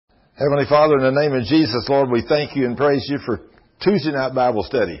Heavenly Father, in the name of Jesus, Lord, we thank you and praise you for Tuesday night Bible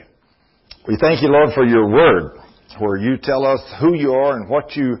study. We thank you, Lord, for your word, where you tell us who you are and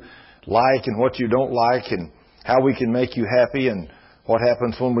what you like and what you don't like and how we can make you happy and what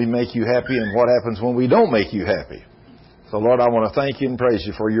happens when we make you happy and what happens when we don't make you happy. So, Lord, I want to thank you and praise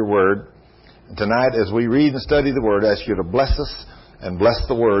you for your word. And tonight, as we read and study the word, I ask you to bless us and bless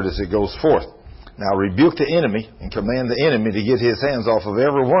the word as it goes forth. Now rebuke the enemy and command the enemy to get his hands off of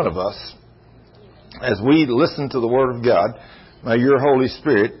every one of us. As we listen to the Word of God, may your Holy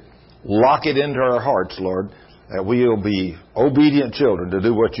Spirit lock it into our hearts, Lord, that we'll be obedient children to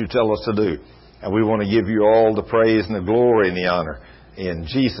do what you tell us to do. And we want to give you all the praise and the glory and the honor. In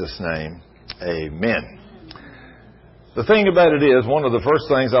Jesus' name, amen. The thing about it is, one of the first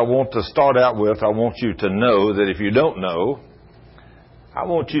things I want to start out with, I want you to know that if you don't know, I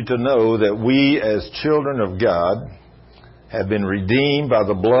want you to know that we as children of God have been redeemed by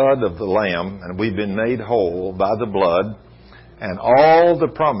the blood of the Lamb, and we've been made whole by the blood, and all the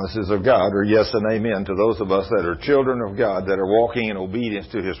promises of God are yes and amen to those of us that are children of God, that are walking in obedience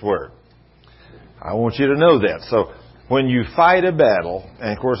to His Word. I want you to know that. So when you fight a battle,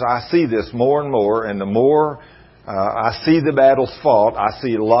 and of course I see this more and more, and the more I see the battles fought, I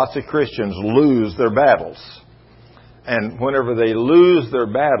see lots of Christians lose their battles. And whenever they lose their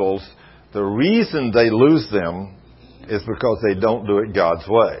battles, the reason they lose them is because they don't do it God's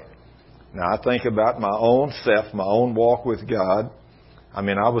way. Now, I think about my own self, my own walk with God. I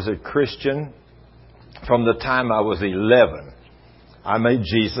mean, I was a Christian from the time I was 11. I made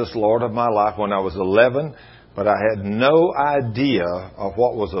Jesus Lord of my life when I was 11, but I had no idea of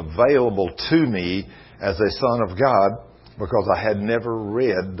what was available to me as a son of God because I had never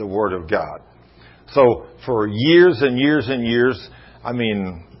read the Word of God. So for years and years and years, I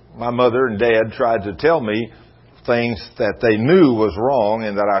mean, my mother and dad tried to tell me things that they knew was wrong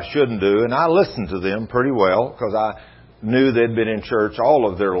and that I shouldn't do. And I listened to them pretty well because I knew they'd been in church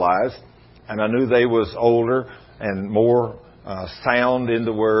all of their lives. And I knew they was older and more sound in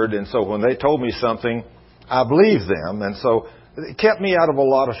the Word. And so when they told me something, I believed them. And so it kept me out of a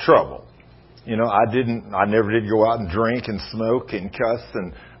lot of trouble. You know, I never did go out and drink and smoke and cuss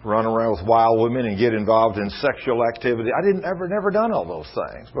and run around with wild women and get involved in sexual activity. I never done all those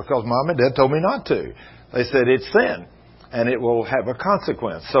things because Mom and Dad told me not to. They said it's sin and it will have a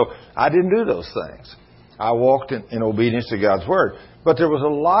consequence. So I didn't do those things. I walked in obedience to God's Word. But there was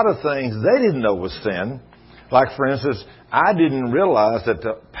a lot of things they didn't know was sin. Like, for instance, I didn't realize that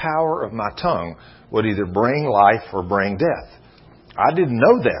the power of my tongue would either bring life or bring death. I didn't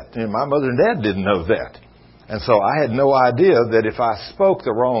know that. And my mother and dad didn't know that. And so I had no idea that if I spoke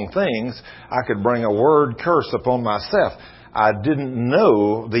the wrong things, I could bring a word curse upon myself. I didn't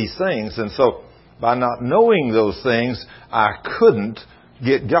know these things. And so by not knowing those things, I couldn't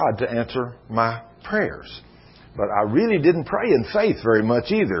get God to answer my prayers. But I really didn't pray in faith very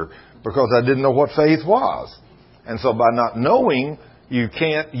much either because I didn't know what faith was. And so by not knowing, you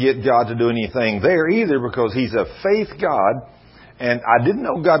can't get God to do anything there either because He's a faith God. And I didn't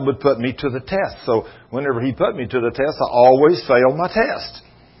know God would put me to the test. So whenever He put me to the test, I always failed my test.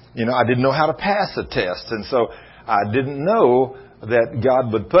 You know, I didn't know how to pass a test. And so I didn't know that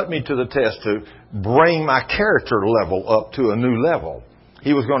God would put me to the test to bring my character level up to a new level.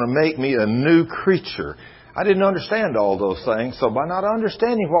 He was going to make me a new creature. I didn't understand all those things. So by not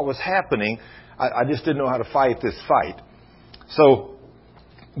understanding what was happening, I just didn't know how to fight this fight. So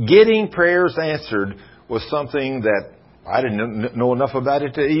getting prayers answered was something that I didn't know enough about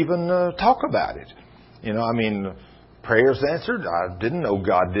it to even talk about it. You know, I mean, prayers answered. I didn't know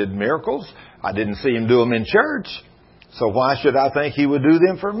God did miracles. I didn't see Him do them in church. So why should I think He would do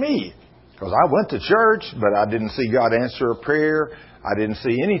them for me? Because I went to church, but I didn't see God answer a prayer. I didn't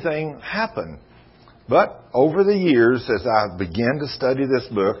see anything happen. But over the years, as I began to study this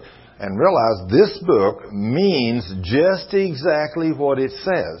book and realized this book means just exactly what it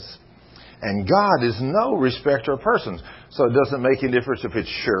says. And God is no respecter of persons. So it doesn't make any difference if it's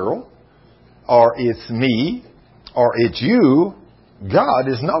Cheryl, or it's me, or it's you. God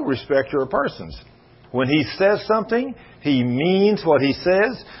is no respecter of persons. When He says something, He means what He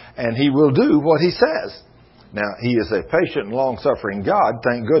says, and He will do what He says. Now, He is a patient and long-suffering God,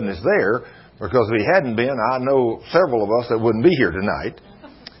 thank goodness there, because if He hadn't been, I know several of us that wouldn't be here tonight.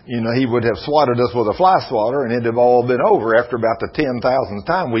 You know, He would have swatted us with a fly swatter, and it'd have all been over after about the 10,000th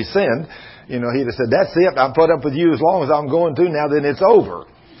time we sinned. You know, He'd have said, that's it, I'll put up with you as long as I'm going to, now then it's over.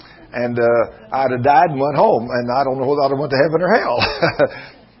 And I'd have died and went home, and I don't know whether I'd have went to heaven or hell.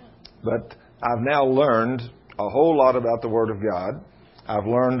 But I've now learned a whole lot about the Word of God. I've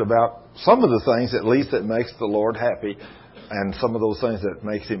learned about some of the things, at least, that makes the Lord happy. and some of those things that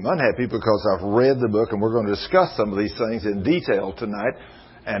makes him unhappy, because I've read the book, and we're going to discuss some of these things in detail tonight.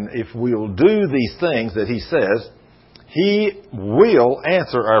 And if we'll do these things that he says, he will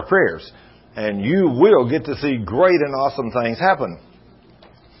answer our prayers. And you will get to see great and awesome things happen.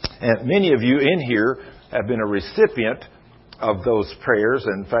 And many of you in here have been a recipient of those prayers.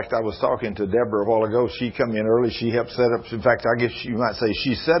 In fact, I was talking to Deborah a while ago. She come in early. She helped set up. In fact, I guess you might say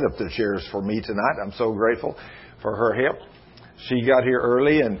she set up the chairs for me tonight. I'm so grateful for her help. She got here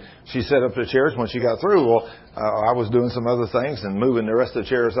early and she set up the chairs. When she got through, I was doing some other things and moving the rest of the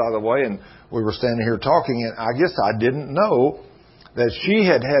chairs out of the way, and we were standing here talking. And I guess I didn't know that she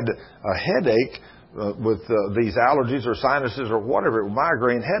had a headache with these allergies or sinuses or whatever,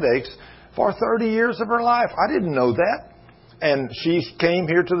 migraine headaches, for 30 years of her life. I didn't know that. And she came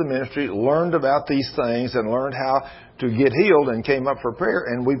here to the ministry, learned about these things, and learned how to get healed, and came up for prayer.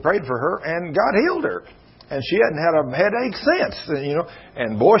 And we prayed for her, and God healed her. And she hadn't had a headache since,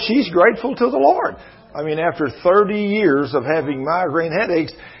 And boy, she's grateful to the Lord. I mean, after 30 years of having migraine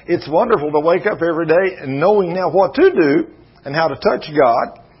headaches, it's wonderful to wake up every day and knowing now what to do and how to touch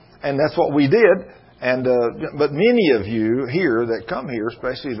God. And that's what we did. And but many of you here that come here,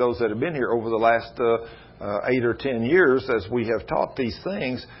 especially those that have been here over the last 8 or 10 years, as we have taught these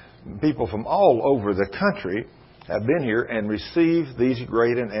things, people from all over the country have been here and received these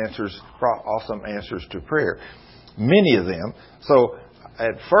great and awesome answers to prayer. Many of them. So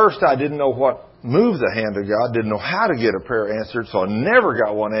at first I didn't know what moved the hand of God, didn't know how to get a prayer answered, so I never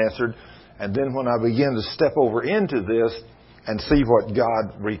got one answered. And then when I began to step over into this and see what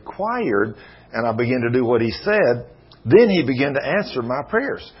God required, and I began to do what He said, then He began to answer my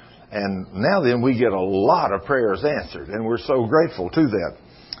prayers. And now then we get a lot of prayers answered, and we're so grateful to that,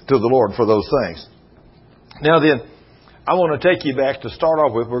 to the Lord for those things. Now then, I want to take you back to start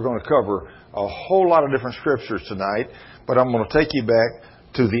off with. We're going to cover a whole lot of different scriptures tonight, but I'm going to take you back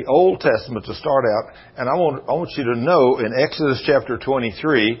to the Old Testament to start out. And I want you to know in Exodus chapter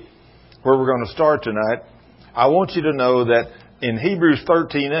 23, where we're going to start tonight, I want you to know that in Hebrews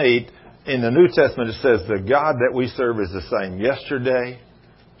 13:8, in the New Testament, it says the God that we serve is the same yesterday,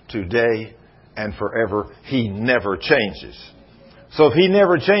 today, and forever. He never changes. So if He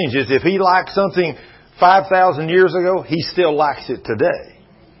never changes, if He liked something 5,000 years ago, He still likes it today.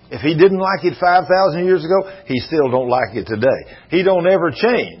 If He didn't like it 5,000 years ago, He still don't like it today. He don't ever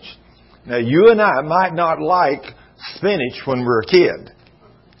change. Now, you and I might not like spinach when we're a kid,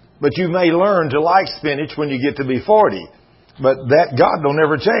 but you may learn to like spinach when you get to be 40. But that God don't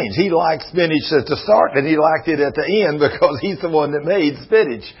ever change. He liked spinach at the start, and He liked it at the end because He's the one that made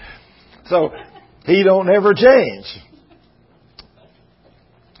spinach. So He don't ever change.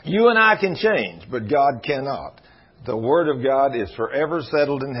 You and I can change, but God cannot. The Word of God is forever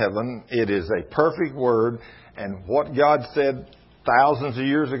settled in heaven. It is a perfect Word, and what God said thousands of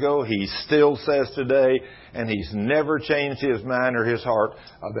years ago, He still says today, and He's never changed His mind or His heart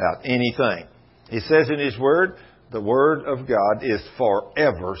about anything. He says in His Word, the Word of God is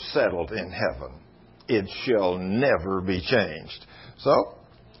forever settled in heaven. It shall never be changed. So,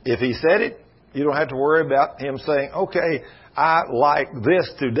 if He said it, you don't have to worry about Him saying, okay, I like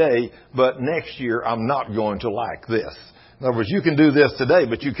this today, but next year I'm not going to like this. In other words, you can do this today,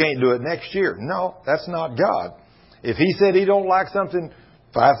 but you can't do it next year. No, that's not God. If He said He don't like something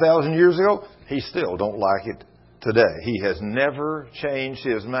 5,000 years ago, He still don't like it today. He has never changed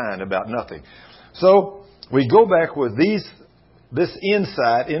His mind about nothing. So, we go back with this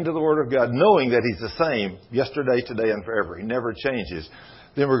insight into the Word of God, knowing that He's the same yesterday, today, and forever. He never changes.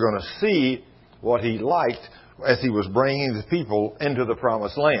 Then we're going to see what He liked as He was bringing the people into the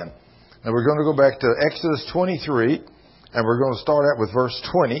promised land. Now we're going to go back to Exodus 23, and we're going to start out with verse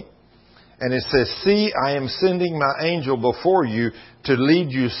 20. And it says, "See, I am sending my angel before you to lead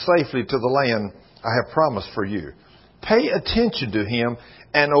you safely to the land I have promised for you. Pay attention to him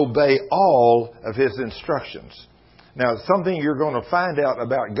and obey all of his instructions." Now, something you're going to find out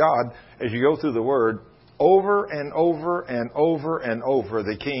about God as you go through the Word, over and over and over and over,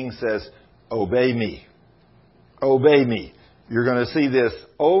 the King says, "Obey me. Obey me." You're going to see this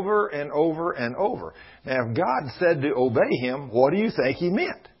over and over and over. Now, if God said to obey Him, what do you think He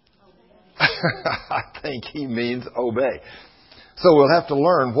meant? I think He means obey. So we'll have to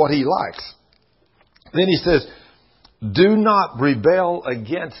learn what He likes. Then He says, do not rebel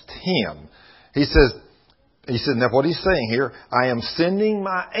against Him. He said, now what He's saying here, I am sending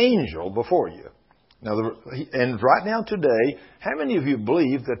my angel before you. Now, and right now today, how many of you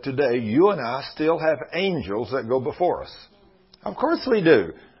believe that today you and I still have angels that go before us? Of course we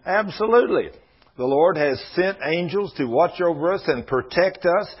do. Absolutely. The Lord has sent angels to watch over us and protect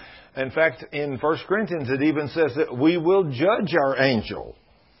us. In fact, in 1 Corinthians, it even says that we will judge our angel.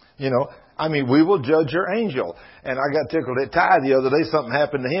 We will judge your angel. And I got tickled at Ty the other day. Something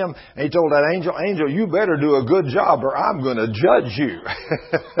happened to him. And he told that angel, you better do a good job or I'm going to judge you.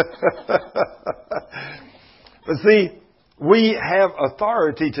 But see, we have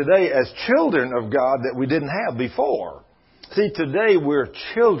authority today as children of God that we didn't have before. See, today we're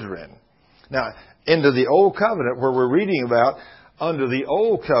children. Now, into the Old Covenant, where we're reading about, under the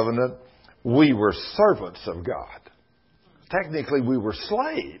Old Covenant, we were servants of God. Technically, we were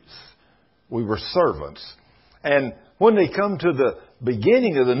slaves. We were servants. And when they come to the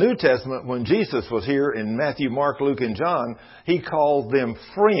beginning of the New Testament, when Jesus was here in Matthew, Mark, Luke, and John, He called them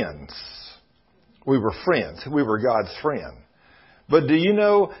friends. We were friends. We were God's friend. But do you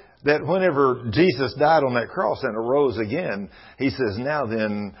know that whenever Jesus died on that cross and arose again, He says, now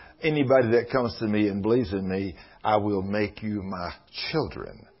then, anybody that comes to me and believes in me, I will make you my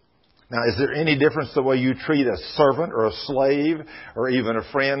children. Now, is there any difference the way you treat a servant or a slave or even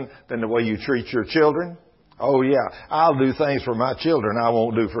a friend than the way you treat your children? Oh, yeah. I'll do things for my children I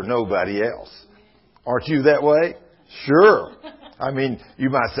won't do for nobody else. Aren't you that way? Sure. You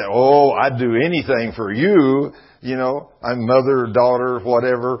might say, I'd do anything for you. I'm mother, daughter,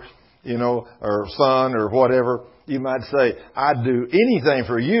 whatever, or son or whatever. You might say, I'd do anything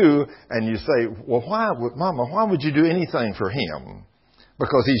for you. And you say, well, Mama, why would you do anything for him?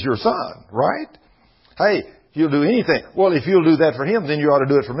 Because he's your son, right? Hey, you'll do anything. Well, if you'll do that for him, then you ought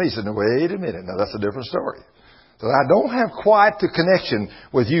to do it for me. So, no, wait a minute. Now, that's a different story. So I don't have quite the connection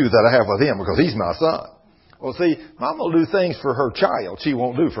with you that I have with him because he's my son. Well, see, Mom will do things for her child she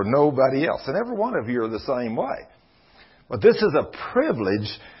won't do for nobody else. And every one of you are the same way. But this is a privilege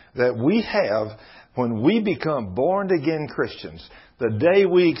that we have when we become born-again Christians. The day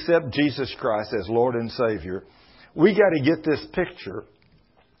we accept Jesus Christ as Lord and Savior, we got to get this picture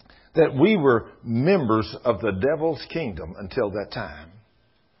that we were members of the devil's kingdom until that time.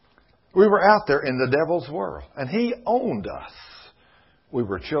 We were out there in the devil's world, and he owned us. We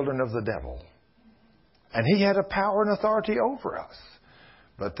were children of the devil. And he had a power and authority over us.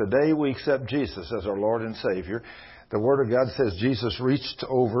 But the day we accept Jesus as our Lord and Savior, the Word of God says Jesus reached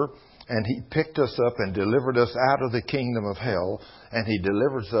over and He picked us up and delivered us out of the kingdom of hell, and He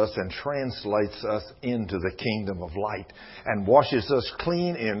delivers us and translates us into the kingdom of light and washes us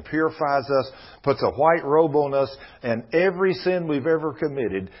clean and purifies us, puts a white robe on us, and every sin we've ever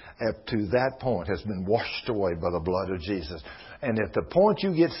committed up to that point has been washed away by the blood of Jesus. And at the point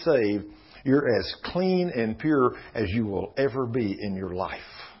you get saved, you're as clean and pure as you will ever be in your life.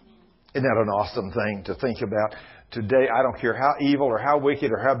 Isn't that an awesome thing to think about? Today, I don't care how evil or how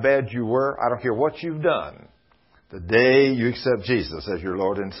wicked or how bad you were. I don't care what you've done. The day you accept Jesus as your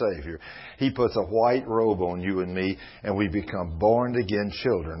Lord and Savior, He puts a white robe on you and me, and we become born-again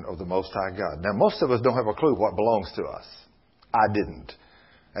children of the Most High God. Now, most of us don't have a clue what belongs to us. I didn't.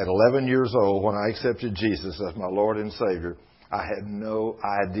 At 11 years old, when I accepted Jesus as my Lord and Savior, I had no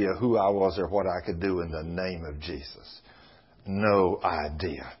idea who I was or what I could do in the name of Jesus. No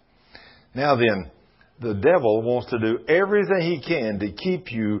idea. Now then, the devil wants to do everything he can to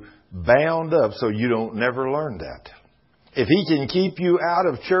keep you bound up so you don't never learn that. If he can keep you out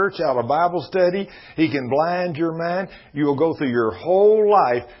of church, out of Bible study, he can blind your mind. You will go through your whole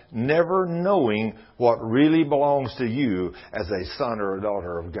life never knowing what really belongs to you as a son or a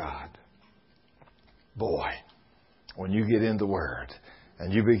daughter of God. Boy, when you get in the Word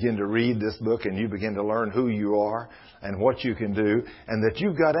and you begin to read this book and you begin to learn who you are and what you can do and that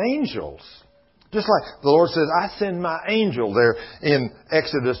you've got angels. Just like the Lord says, I send my angel there in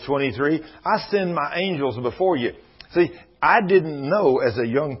Exodus 23. I send my angels before you. See, I didn't know as a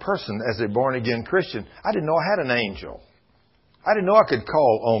young person, as a born-again Christian, I didn't know I had an angel. I didn't know I could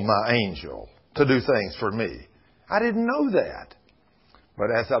call on my angel to do things for me. I didn't know that. But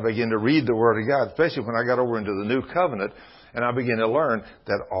as I began to read the Word of God, especially when I got over into the New Covenant, and I began to learn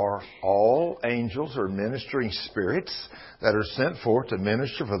that all angels are ministering spirits that are sent forth to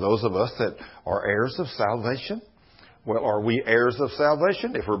minister for those of us that are heirs of salvation. Well, are we heirs of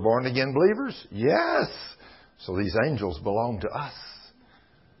salvation if we're born-again believers? Yes. So these angels belong to us.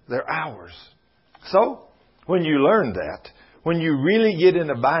 They're ours. So, when you learn that, when you really get in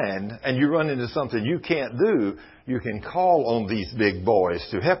a bind and you run into something you can't do, you can call on these big boys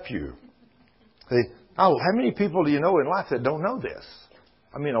to help you. See, how many people do you know in life that don't know this?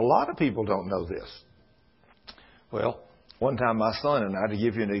 I mean, a lot of people don't know this. Well, one time my son and I, to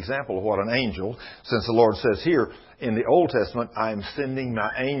give you an example of what an angel, since the Lord says here in the Old Testament, I am sending my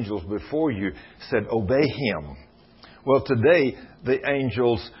angels before you, said, obey Him. Well, today, the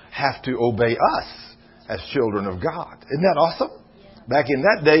angels have to obey us as children of God. Isn't that awesome? Back in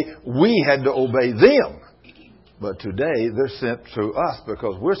that day, we had to obey them. But today, they're sent to us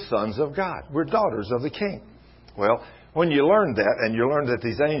because we're sons of God. We're daughters of the King. Well, when you learn that, and you learn that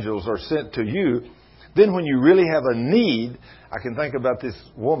these angels are sent to you, then when you really have a need, I can think about this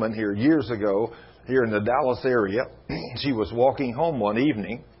woman here years ago, here in the Dallas area. She was walking home one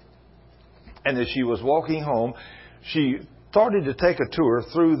evening, and as she was walking home, she started to take a tour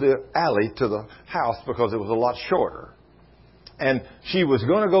through the alley to the house because it was a lot shorter. And she was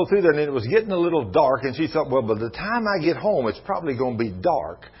going to go through there, and it was getting a little dark, and she thought, well, by the time I get home, it's probably going to be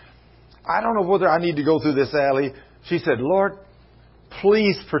dark. I don't know whether I need to go through this alley. She said, Lord,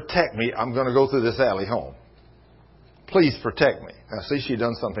 please protect me. I'm going to go through this alley home. Please protect me. Now, see, she'd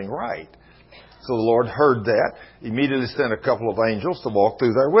done something right. So the Lord heard that, immediately sent a couple of angels to walk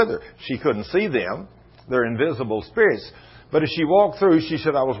through there with her. She couldn't see them. They're invisible spirits. But as she walked through, she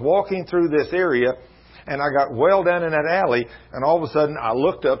said, I was walking through this area, and I got well down in that alley, and all of a sudden I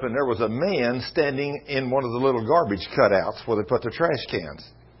looked up, and there was a man standing in one of the little garbage cutouts where they put the trash cans.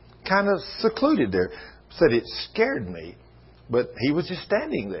 Kind of secluded there. Said it scared me, but he was just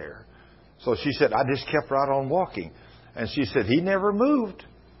standing there. So she said, I just kept right on walking. And she said, he never moved.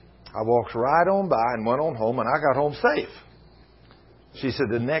 I walked right on by and went on home, and I got home safe. She said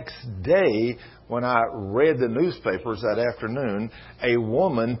the next day, when I read the newspapers that afternoon, a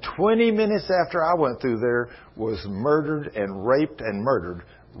woman, 20 minutes after I went through there, was murdered and raped and murdered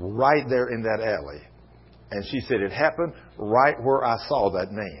right there in that alley. And she said it happened right where I saw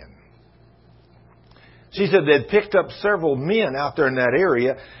that man. She said they'd picked up several men out there in that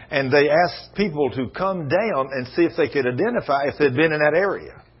area, and they asked people to come down and see if they could identify if they'd been in that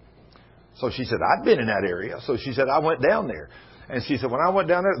area. So she said, I'd been in that area. So she said, I went down there. And she said, when I went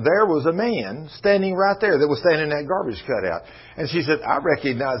down there, there was a man standing right there that was standing in that garbage cutout. And she said, I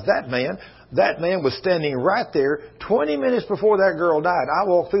recognized that man. That man was standing right there 20 minutes before that girl died. I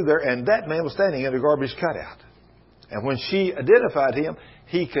walked through there, and that man was standing in the garbage cutout. And when she identified him,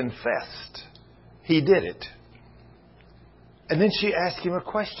 he confessed. He did it. And then she asked him a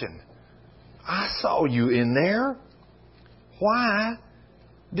question. I saw you in there. Why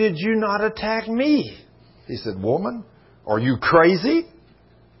did you not attack me? He said, woman, are you crazy?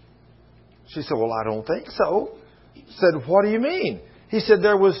 She said, well, I don't think so. He said, what do you mean? He said,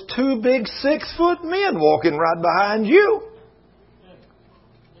 there was 2 big 6-foot men walking right behind you.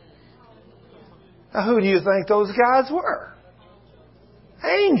 Now, who do you think those guys were?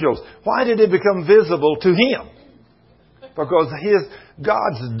 Angels. Why did it become visible to him? Because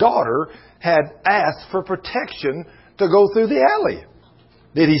God's daughter had asked for protection to go through the alley.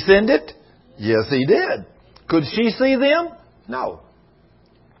 Did he send it? Yes, he did. Could she see them? No.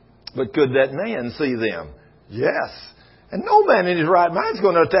 But could that man see them? Yes. And no man in his right mind is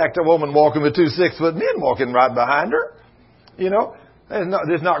going to attack the woman walking with 2 6-foot men walking right behind her. You know, they're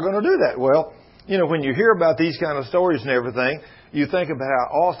not going to do that. Well, you know, when you hear about these kind of stories and everything, you think about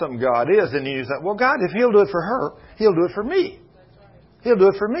how awesome God is, and you say, well, God, if He'll do it for her, He'll do it for me. He'll do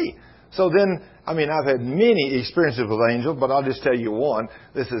it for me. So then, I mean, I've had many experiences with angels, but I'll just tell you one.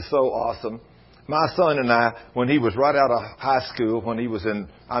 This is so awesome. My son and I, when he was right out of high school, when he was in,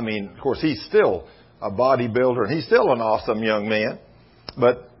 I mean, of course, he's still a bodybuilder, and he's still an awesome young man.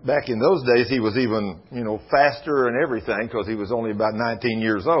 But back in those days, he was even, you know, faster and everything because he was only about 19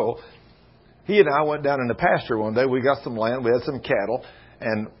 years old. He and I went down in the pasture one day. We got some land. We had some cattle.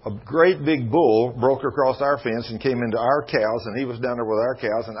 And a great big bull broke across our fence and came into our cows. And he was down there with our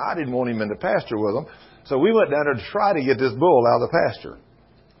cows. And I didn't want him in the pasture with them. So we went down there to try to get this bull out of the pasture.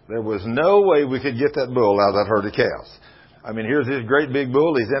 There was no way we could get that bull out of that herd of cows. I mean, here's this great big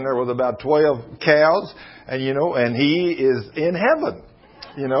bull. He's in there with about 12 cows. And, you know, and he is in heaven.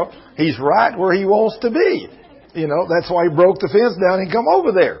 You know, he's right where he wants to be. You know, that's why he broke the fence down and come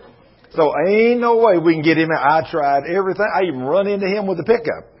over there. So ain't no way we can get him out. I tried everything. I even run into him with the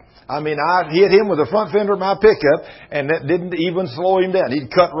pickup. I mean, I hit him with the front fender of my pickup, and that didn't even slow him down.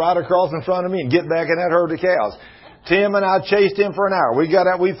 He'd cut right across in front of me and get back in that herd of cows. Tim and I chased him for an hour. We got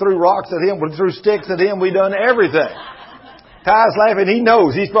out, we threw rocks at him, we threw sticks at him, we done everything. Ty's laughing. He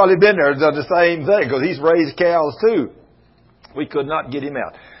knows. He's probably been there and done the same thing because he's raised cows too. We could not get him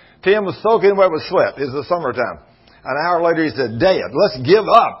out. Tim was soaking wet with sweat. It was the summertime. An hour later, he said, Dad, let's give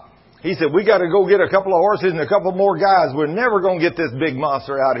up. He said, we got to go get a couple of horses and a couple more guys. We're never going to get this big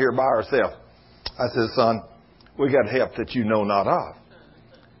monster out here by ourselves. I said, son, we got help that you know not of.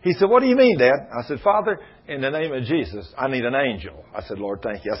 He said, what do you mean, Dad? I said, Father, in the name of Jesus, I need an angel. I said, Lord,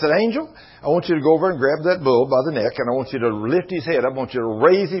 thank you. I said, angel, I want you to go over and grab that bull by the neck, and I want you to lift his head up. I want you to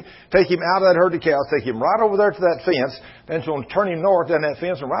raise him, take him out of that herd of cows, take him right over there to that fence, then so turn him north down that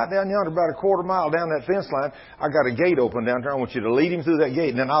fence, and right down yonder, about a quarter mile down that fence line, I got a gate open down there. I want you to lead him through that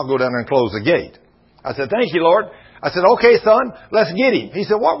gate, and then I'll go down there and close the gate. I said, thank you, Lord. I said, okay, son, let's get him. He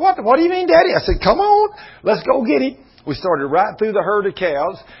said, what do you mean, Daddy? I said, come on, let's go get him. We started right through the herd of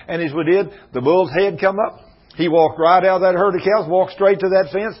cows, and as we did, the bull's head come up. He walked right out of that herd of cows, walked straight to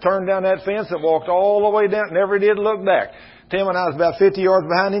that fence, turned down that fence, and walked all the way down, never did look back. Tim and I was about 50 yards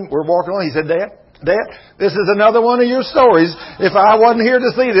behind him. We're walking on. He said, Dad, this is another one of your stories. If I wasn't here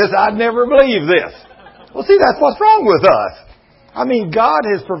to see this, I'd never believe this. Well, see, that's what's wrong with us. I mean, God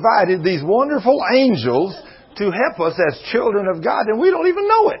has provided these wonderful angels to help us as children of God, and we don't even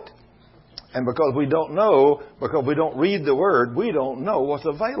know it. And because we don't know, because we don't read the Word, we don't know what's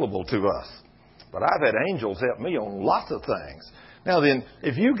available to us. But I've had angels help me on lots of things. Now then,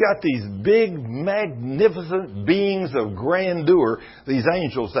 if you got these big, magnificent beings of grandeur, these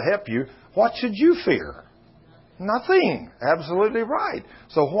angels to help you, what should you fear? Nothing. Absolutely right.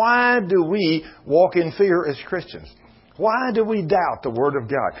 So why do we walk in fear as Christians? Why do we doubt the Word of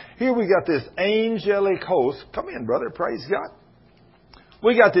God? Here we got this angelic host. Come in, brother. Praise God.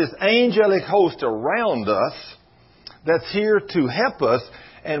 We got this angelic host around us that's here to help us,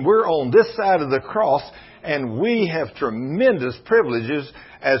 and we're on this side of the cross, and we have tremendous privileges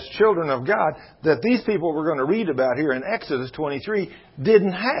as children of God that these people we're going to read about here in Exodus 23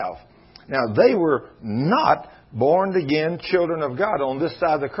 didn't have. Now, they were not born again children of God on this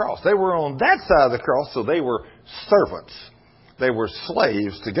side of the cross. They were on that side of the cross, so they were servants. They were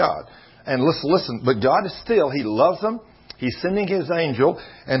slaves to God. And listen, but God is still, He loves them. He's sending His angel,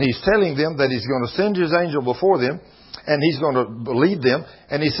 and He's telling them that He's going to send His angel before them, and He's going to lead them.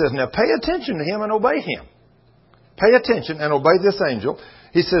 And He says, now pay attention to Him and obey Him. Pay attention and obey this angel.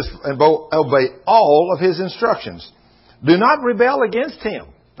 He says, and obey all of His instructions. Do not rebel against Him.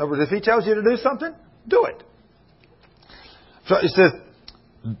 In other words, if He tells you to do something, do it. So it says,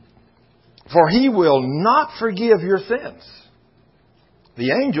 for He will not forgive your sins.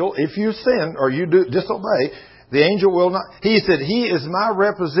 The angel, if you sin or you disobey, the angel will not. He said, He is my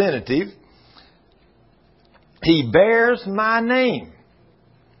representative. He bears my name.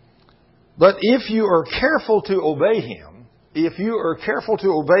 But if you are careful to obey Him,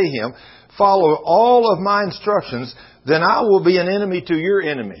 follow all of my instructions, then I will be an enemy to your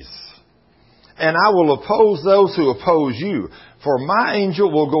enemies. And I will oppose those who oppose you. For my angel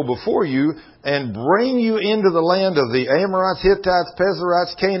will go before you and bring you into the land of the Amorites, Hittites,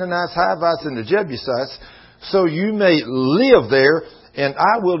 Perizzites, Canaanites, Hivites, and the Jebusites, so you may live there, and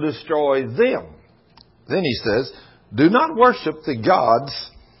I will destroy them. Then He says, do not worship the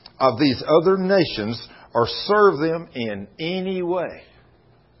gods of these other nations or serve them in any way.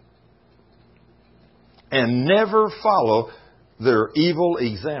 And never follow their evil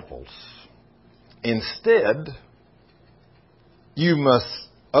examples. Instead, you must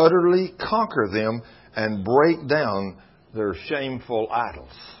utterly conquer them and break down their shameful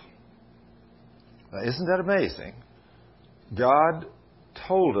idols. Now, isn't that amazing? God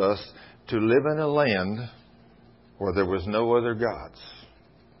told us to live in a land where there was no other gods.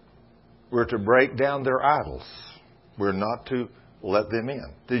 We're to break down their idols. We're not to let them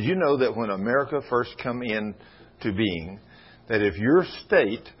in. Did you know that when America first came into being, that if your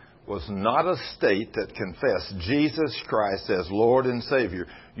state was not a state that confessed Jesus Christ as Lord and Savior,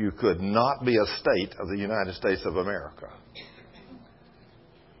 you could not be a state of the United States of America.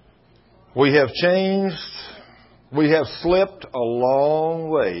 We have changed. We have slipped a long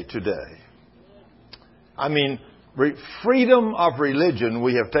way today. I mean, freedom of religion,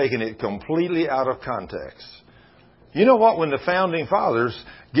 we have taken it completely out of context. You know what? When the Founding Fathers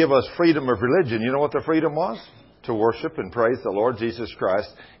give us freedom of religion, you know what the freedom was? To worship and praise the Lord Jesus Christ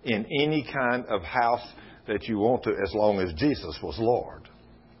in any kind of house that you want to, as long as Jesus was Lord.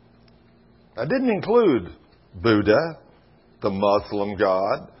 That didn't include Buddha, the Muslim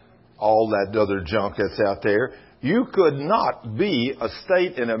God, all that other junk that's out there. You could not be a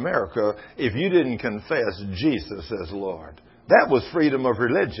state in America if you didn't confess Jesus as Lord. That was freedom of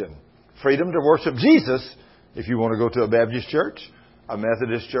religion. Freedom to worship Jesus. If you want to go to a Baptist church, a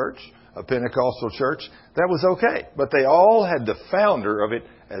Methodist church, a Pentecostal church, that was okay. But they all had the founder of it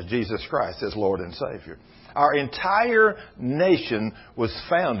as Jesus Christ as Lord and Savior. Our entire nation was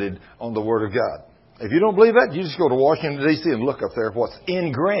founded on the Word of God. If you don't believe that, you just go to Washington, D.C. and look up there what's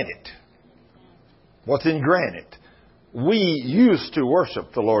in granite. What's in granite? We used to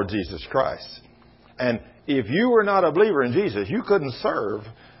worship the Lord Jesus Christ. And if you were not a believer in Jesus, you couldn't serve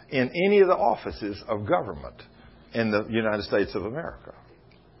in any of the offices of government in the United States of America.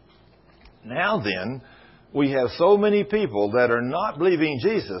 Now then, we have so many people that are not believing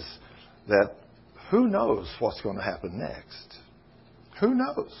Jesus that who knows what's going to happen next? Who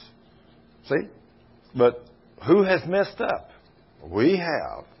knows? See? But who has messed up? We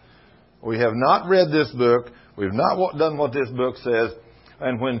have. We have not read this book. We've not done what this book says.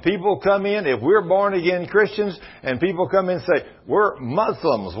 And when people come in, if we're born again Christians and people come in and say, we're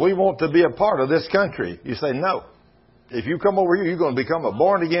Muslims, we want to be a part of this country, you say, no. If you come over here, you're going to become a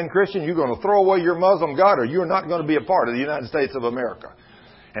born again Christian, you're going to throw away your Muslim God, or you're not going to be a part of the United States of America.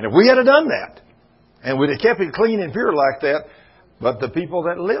 And if we had done that, and we'd have kept it clean and pure like that, but the people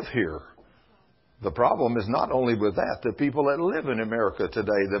that live here, the problem is not only with that, the people that live in America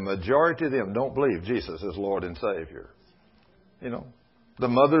today, the majority of them don't believe Jesus is Lord and Savior. You know, the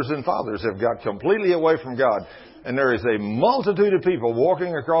mothers and fathers have got completely away from God. And there is a multitude of people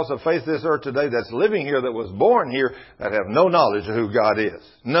walking across the face of this earth today that's living here, that was born here, that have no knowledge of who God is.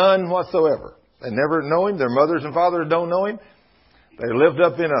 None whatsoever. They never know Him. Their mothers and fathers don't know Him. They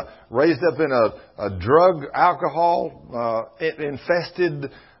raised up in a drug, alcohol,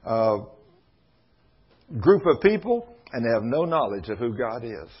 infested group of people, and they have no knowledge of who God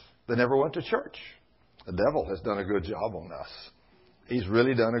is. They never went to church. The devil has done a good job on us. He's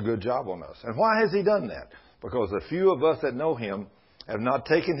really done a good job on us. And why has he done that? Because the few of us that know Him have not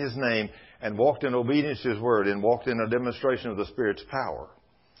taken His name and walked in obedience to His Word and walked in a demonstration of the Spirit's power.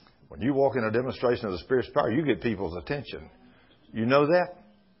 When you walk in a demonstration of the Spirit's power, you get people's attention. You know that?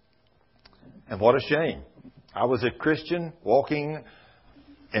 And what a shame. I was a Christian walking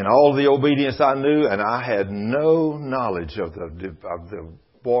in all the obedience I knew, and I had no knowledge of the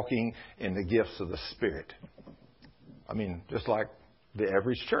walking in the gifts of the Spirit. I mean, just like the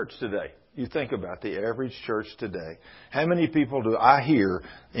average church today. You think about the average church today. How many people do I hear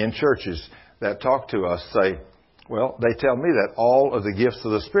in churches that talk to us say, well, they tell me that all of the gifts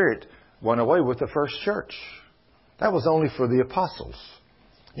of the Spirit went away with the first church. That was only for the apostles.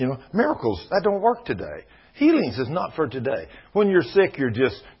 You know, miracles, that don't work today. Healings is not for today. When you're sick, you're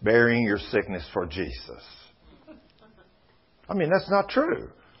just bearing your sickness for Jesus. I mean, that's not true.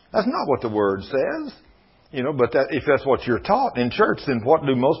 That's not what the Word says. You know, but if that's what you're taught in church, then what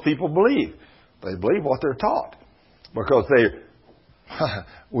do most people believe? They believe what they're taught. Because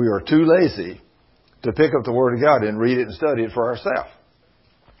we are too lazy to pick up the Word of God and read it and study it for ourselves.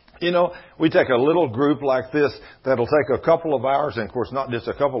 You know, we take a little group like this that'll take a couple of hours, and of course not just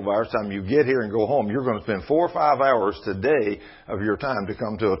a couple of hours. Time you get here and go home, you're going to spend 4 or 5 hours today of your time to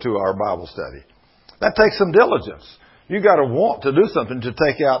come to a 2-hour Bible study. That takes some diligence. You got to want to do something to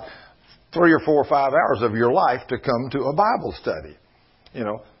take out 3 or 4 or 5 hours of your life to come to a Bible study. You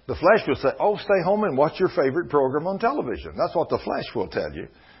know, the flesh will say, oh, stay home and watch your favorite program on television. That's what the flesh will tell you.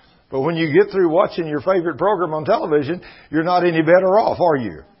 But when you get through watching your favorite program on television, you're not any better off, are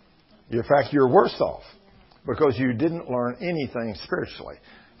you? In fact, you're worse off because you didn't learn anything spiritually.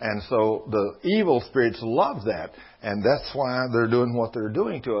 And so the evil spirits love that, and that's why they're doing what they're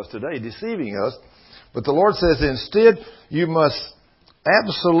doing to us today, deceiving us. But the Lord says instead, you must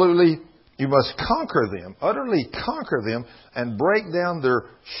conquer them, utterly conquer them, and break down their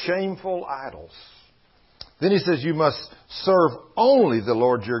shameful idols. Then He says you must serve only the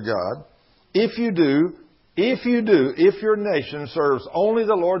Lord your God. If your nation serves only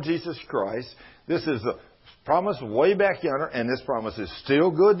the Lord Jesus Christ, this is a promise way back yonder, and this promise is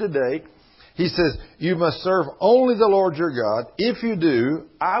still good today. He says, you must serve only the Lord your God. If you do,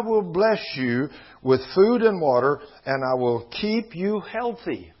 I will bless you with food and water, and I will keep you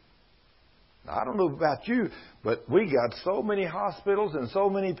healthy. Now, I don't know about you, but we got so many hospitals and so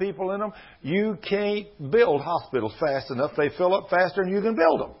many people in them, you can't build hospitals fast enough. They fill up faster than you can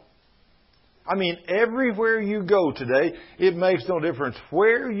build them. I mean, everywhere you go today, it makes no difference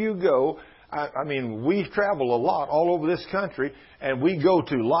where you go. I mean, we travel a lot all over this country, and we go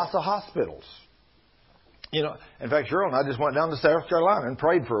to lots of hospitals. You know, in fact, Cheryl and I just went down to South Carolina and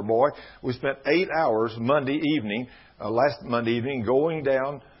prayed for a boy. We spent 8 hours last Monday evening, going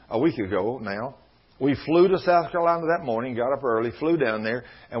down a week ago now. We flew to South Carolina that morning, got up early, flew down there,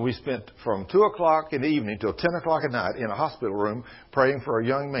 and we spent from 2 o'clock in the evening till 10 o'clock at night in a hospital room praying for a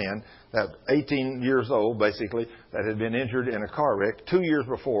young man, that 18 years old, basically, that had been injured in a car wreck 2 years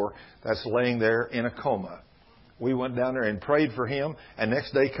before, that's laying there in a coma. We went down there and prayed for him, and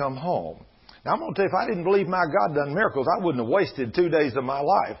next day come home. Now, I'm going to tell you, if I didn't believe my God done miracles, I wouldn't have wasted 2 days of my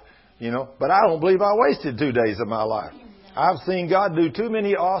life, you know. But I don't believe I wasted 2 days of my life. I've seen God do too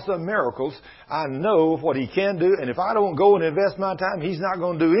many awesome miracles. I know what He can do, and if I don't go and invest my time, He's not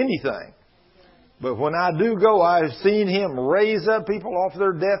going to do anything. But when I do go, I've seen Him raise up people off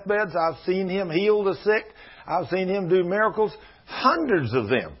their deathbeds. I've seen Him heal the sick. I've seen Him do miracles. Hundreds of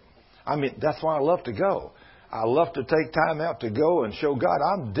them. I mean, that's why I love to go. I love to take time out to go and show God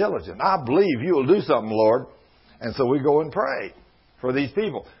I'm diligent. I believe You will do something, Lord. And so we go and pray for these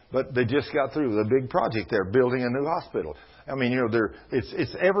people. But they just got through with a big project. They're building a new hospital. I mean,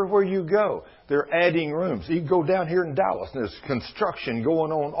 it's everywhere you go. They're adding rooms. You go down here in Dallas, and there's construction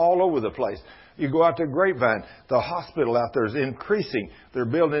going on all over the place. You go out to Grapevine, the hospital out there is increasing. They're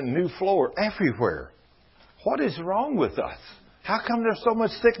building new floor everywhere. What is wrong with us? How come there's so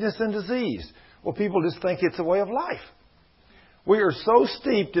much sickness and disease? Well, people just think it's a way of life. We are so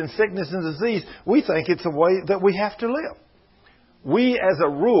steeped in sickness and disease, we think it's a way that we have to live. We, as a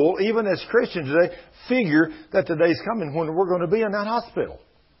rule, even as Christians today, figure that the day's coming when we're going to be in that hospital.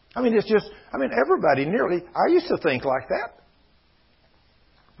 I mean, everybody nearly, I used to think like that.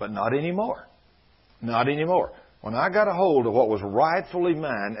 But not anymore. Not anymore. When I got a hold of what was rightfully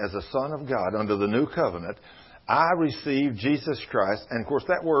mine as a son of God under the new covenant, I received Jesus Christ. And of course,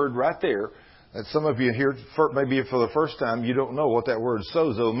 that word right there, that some of you here, maybe for the first time, you don't know what that word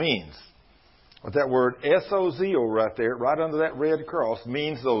sozo means. But that word S-O-Z-O right there, right under that red cross,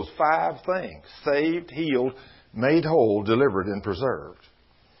 means those 5 things. Saved, healed, made whole, delivered, and preserved.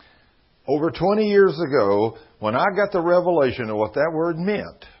 Over 20 years ago, when I got the revelation of what that word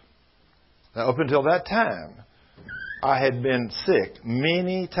meant, now up until that time, I had been sick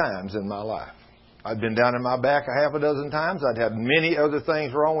many times in my life. I'd been down in my back a half a dozen times. I'd had many other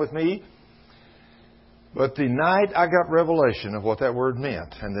things wrong with me. But the night I got revelation of what that word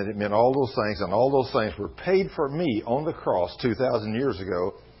meant, and that it meant all those things, and all those things were paid for me on the cross 2,000 years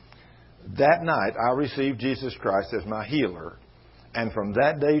ago, that night I received Jesus Christ as my healer. And from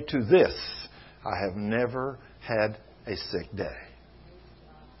that day to this, I have never had a sick day.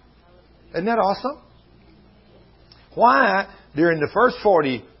 Isn't that awesome? Why, during the first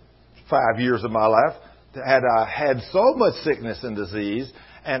 45 years of my life, had I had so much sickness and disease,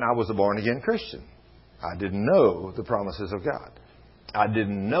 and I was a born-again Christian? I didn't know the promises of God. I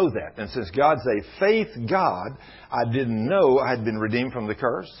didn't know that. And since God's a faith God, I didn't know I had been redeemed from the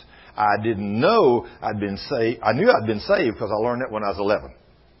curse. I didn't know I'd been saved. I knew I'd been saved because I learned that when I was 11.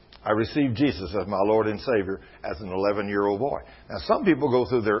 I received Jesus as my Lord and Savior as an 11-year-old boy. Now, some people go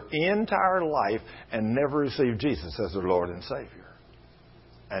through their entire life and never receive Jesus as their Lord and Savior.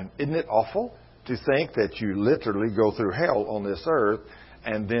 And isn't it awful to think that you literally go through hell on this earth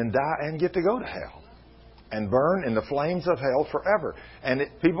and then die and get to go to hell and burn in the flames of hell forever? And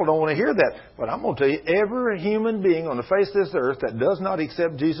people don't want to hear that. But I'm going to tell you, every human being on the face of this earth that does not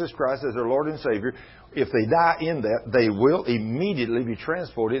accept Jesus Christ as their Lord and Savior, if they die in that, they will immediately be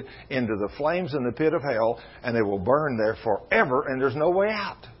transported into the flames in the pit of hell, and they will burn there forever, and there's no way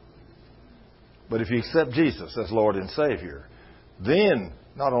out. But if you accept Jesus as Lord and Savior, then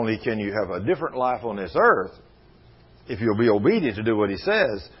not only can you have a different life on this earth, if you'll be obedient to do what He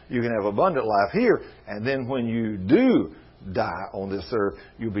says, you can have abundant life here. And then when you do die on this earth,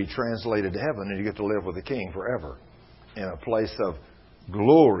 you'll be translated to heaven and you get to live with the King forever in a place of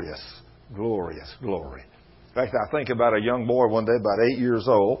glorious, glorious glory. In fact, I think about a young boy one day, about 8 years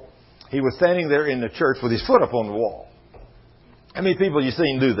old. He was standing there in the church with his foot up on the wall. How many people you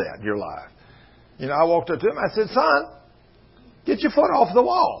seen do that in your life? You know, I walked up to him. I said, "Son, get your foot off the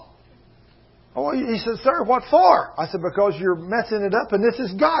wall." Oh, he said, "Sir, what for?" I said, "Because you're messing it up and this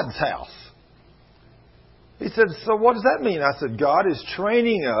is God's house." He said, "So what does that mean?" I said, "God is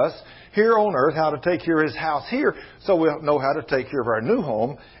training us here on earth how to take care of His house here so we'll know how to take care of our new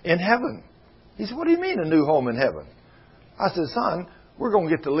home in heaven." He said, "What do you mean a new home in heaven?" I said, "Son, we're going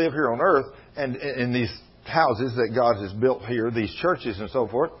to get to live here on earth and in these houses that God has built here, these churches and so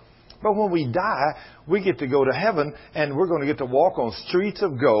forth. But when we die, we get to go to heaven, and we're going to get to walk on streets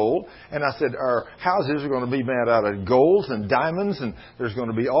of gold." And I said, "Our houses are going to be made out of golds and diamonds, and there's going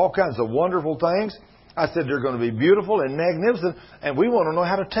to be all kinds of wonderful things." I said, "They're going to be beautiful and magnificent, and we want to know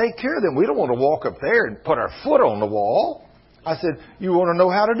how to take care of them. We don't want to walk up there and put our foot on the wall." I said, "You want to know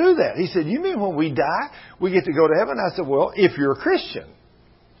how to do that?" He said, "You mean when we die, we get to go to heaven?" I said, "Well, if you're a Christian.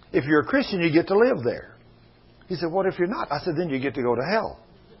 If you're a Christian, you get to live there." He said, "What if you're not?" I said, "Then you get to go to hell."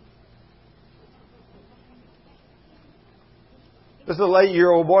 This little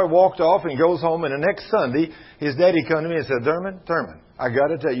 8-year-old boy walked off and goes home, and the next Sunday, his daddy come to me and said, Thurman, I got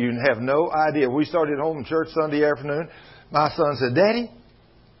to tell you, you have no idea. We started home in church Sunday afternoon. My son said, "Daddy,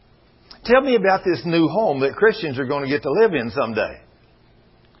 tell me about this new home that Christians are going to get to live in someday."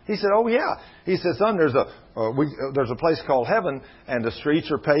 He said, "Oh, yeah." He said, "Son, there's a place called heaven, and the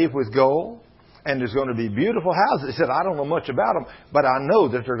streets are paved with gold, And there's going to be beautiful houses. He said, I don't know much about them, but I know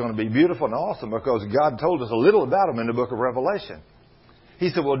that they're going to be beautiful and awesome because God told us a little about them in the book of Revelation. He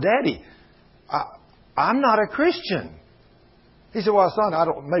said, well, Daddy, I'm not a Christian. He said, well, son,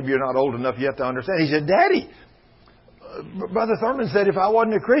 maybe you're not old enough yet to understand. He said, Daddy, Brother Thurman said if I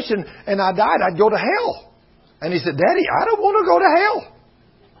wasn't a Christian and I died, I'd go to hell. And he said, Daddy, I don't want to go to hell.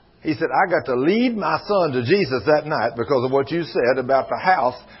 He said, I got to lead my son to Jesus that night because of what you said about the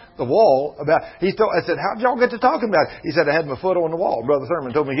house, the wall. I said, how'd y'all get to talking about it? He said, I had my foot on the wall. Brother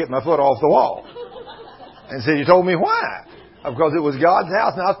Thurman told me to get my foot off the wall. And said, you told me why? Because it was God's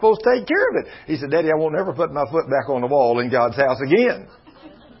house and I was supposed to take care of it. He said, Daddy, I won't never put my foot back on the wall in God's house again.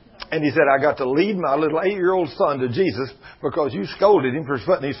 And he said, I got to lead my little 8-year-old son to Jesus because you scolded him for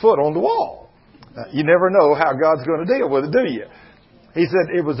putting his foot on the wall. You never know how God's going to deal with it, do you? He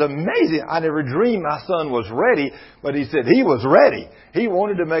said, it was amazing. I never dreamed my son was ready, but he said he was ready. He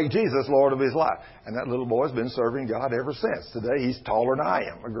wanted to make Jesus Lord of his life. And that little boy's been serving God ever since. Today he's taller than I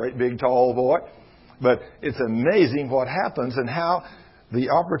am, a great big tall boy. But it's amazing what happens and how the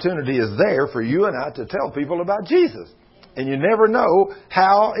opportunity is there for you and I to tell people about Jesus. And you never know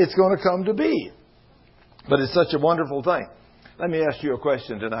how it's going to come to be. But it's such a wonderful thing. Let me ask you a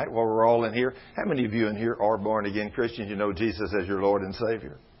question tonight while we're all in here. How many of you in here are born-again Christians? You know Jesus as your Lord and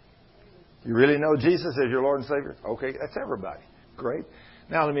Savior? You really know Jesus as your Lord and Savior? Okay, that's everybody. Great.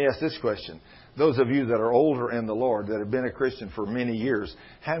 Now let me ask this question. Those of you that are older in the Lord, that have been a Christian for many years,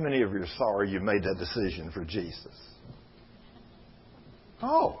 how many of you are sorry you made that decision for Jesus?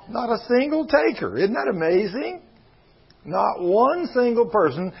 Oh, not a single taker. Isn't that amazing? Not one single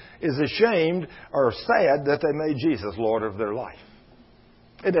person is ashamed or sad that they made Jesus Lord of their life.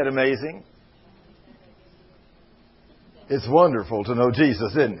 Isn't that amazing? It's wonderful to know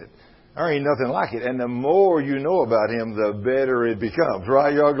Jesus, isn't it? There ain't nothing like it. And the more you know about Him, the better it becomes.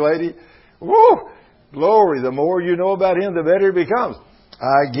 Right, young lady? Woo! Glory. The more you know about Him, the better it becomes.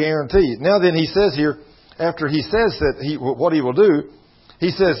 I guarantee. Now then, he says here, after he says that what He will do, He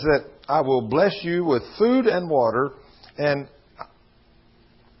says that I will bless you with food and water, and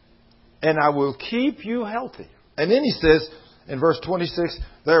I will keep you healthy. And then he says in verse 26,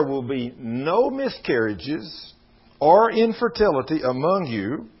 there will be no miscarriages or infertility among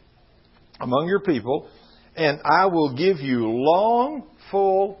you, among your people, and I will give you long,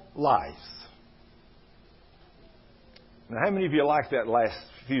 full lives. Now, how many of you like that last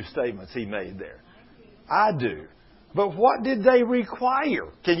few statements he made there? I do. But what did they require?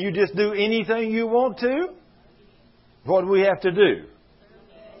 Can you just do anything you want to? What do we have to do?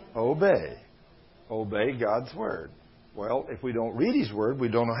 Obey. Obey God's Word. Well, if we don't read His Word, we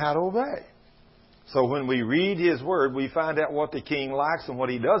don't know how to obey. So when we read His Word, we find out what the King likes and what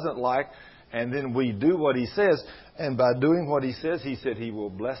He doesn't like, and then we do what He says. And by doing what He says, He said He will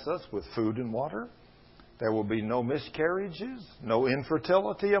bless us with food and water. There will be no miscarriages, no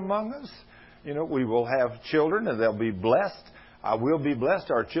infertility among us. You know, we will have children and they'll be blessed. I will be blessed.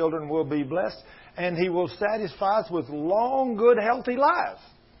 Our children will be blessed. And He will satisfy us with long, good, healthy lives.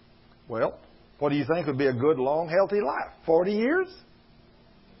 Well, what do you think would be a good, long, healthy life? 40 years?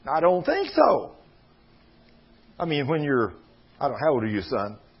 I don't think so. I mean, when you're, how old are you,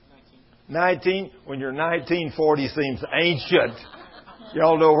 son? 19. When you're 19, 40 seems ancient.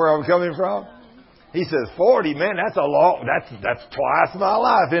 Y'all know where I'm coming from? He says, 40, man, that's a long, that's twice my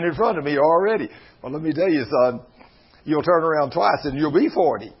life in front of me already. Well, let me tell you, son, you'll turn around twice and you'll be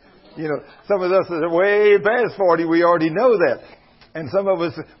 40. You know, some of us are way past 40, we already know that. And some of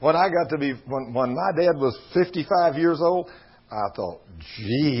us, when my dad was 55 years old, I thought,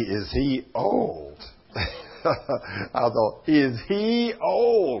 gee, is he old? I thought, is he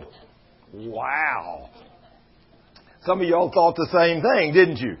old? Wow. Some of y'all thought the same thing,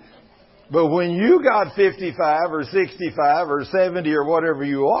 didn't you? But when you got 55 or 65 or 70 or whatever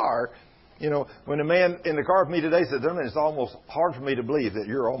you are, you know, when a man in the car with me today said, it's almost hard for me to believe that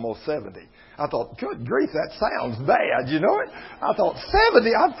you're almost 70. I thought, good grief, that sounds bad. You know it? I thought,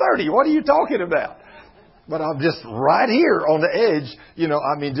 70? I'm 30. What are you talking about? But I'm just right here on the edge. You know,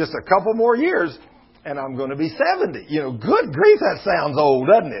 I mean, just a couple more years and I'm going to be 70. You know, good grief, that sounds old,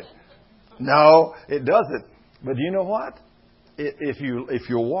 doesn't it? No, it doesn't. But you know what? If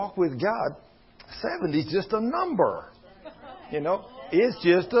you walk with God, 70 is just a number. You know, it's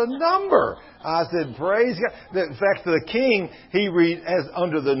just a number. I said, praise God. In fact, the King, as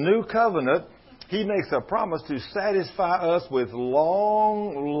under the new covenant, He makes a promise to satisfy us with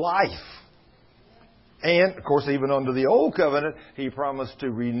long life. And, of course, even under the old covenant, He promised to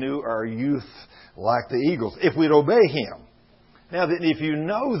renew our youth like the eagles, if we'd obey Him. Now, if you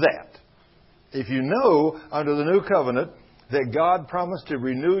know that, if you know under the new covenant that God promised to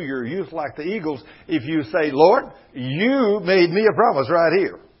renew your youth like the eagles if you say, Lord, you made me a promise right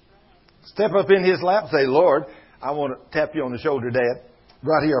here. Step up in His lap and say, Lord, I want to tap you on the shoulder, Dad.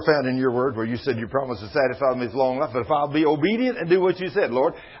 Right here I found in your word where you said you promised to satisfy me with long life. But if I'll be obedient and do what you said,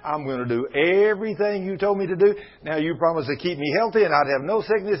 Lord, I'm going to do everything you told me to do. Now you promised to keep me healthy and I'd have no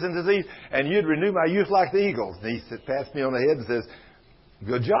sickness and disease and you'd renew my youth like the eagles. And He pats me on the head and says,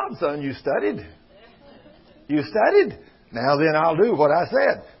 good job, son. You studied. You studied. Now then I'll do what I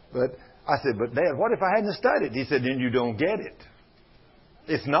said. But I said, but Dad, what if I hadn't studied? He said, then you don't get it.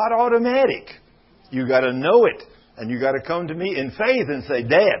 It's not automatic. You got to know it. And you got to come to me in faith and say,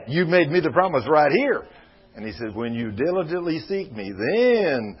 Dad, you made me the promise right here. And He said, when you diligently seek me,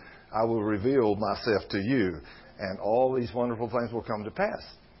 then I will reveal myself to you. And all these wonderful things will come to pass.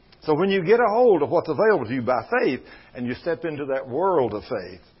 So when you get a hold of what's available to you by faith and you step into that world of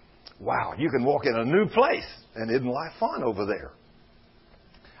faith, wow, you can walk in a new place. And isn't life fun over there?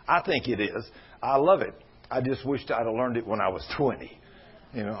 I think it is. I love it. I just wished I'd have learned it when I was 20.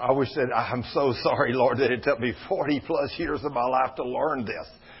 You know, I wish that I'm so sorry, Lord, that it took me 40 plus years of my life to learn this.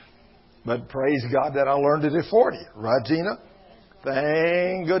 But praise God that I learned it at 40. Right, Gina?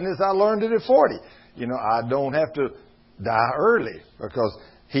 Thank goodness I learned it at 40. You know, I don't have to die early because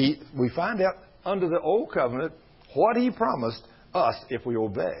we find out under the old covenant what He promised us if we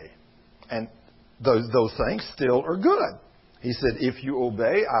obey. And those things still are good. He said, if you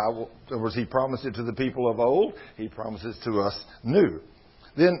obey, I will. In other words, He promised it to the people of old. He promises to us new.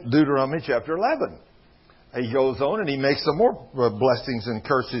 Then Deuteronomy chapter 11. He goes on and he makes some more blessings and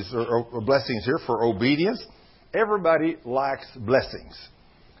curses or blessings here for obedience. Everybody likes blessings.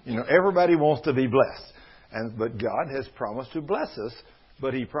 You know, everybody wants to be blessed. But God has promised to bless us,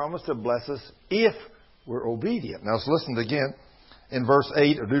 but He promised to bless us if we're obedient. Now let's listen again in verse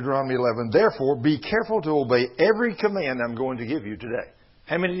 8 of Deuteronomy 11. Therefore, be careful to obey every command I'm going to give you today.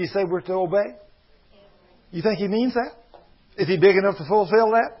 How many did He say we're to obey? You think He means that? Is He big enough to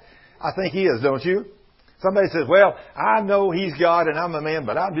fulfill that? I think He is, don't you? Somebody says, well, I know He's God and I'm a man,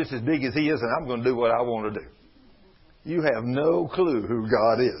 but I'm just as big as He is and I'm going to do what I want to do. You have no clue who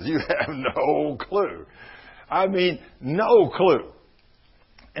God is. You have no clue. I mean, no clue.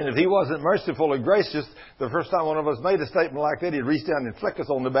 And if He wasn't merciful and gracious, the first time one of us made a statement like that, He'd reach down and flick us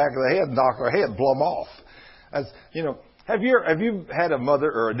on the back of the head and knock our head plumb off. As, you know, have you had a mother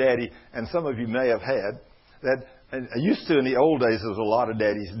or a daddy, and some of you may have had, that and I used to in the old days, there was a lot of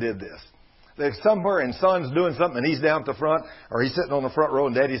daddies did this. They're somewhere and son's doing something and he's down at the front or he's sitting on the front row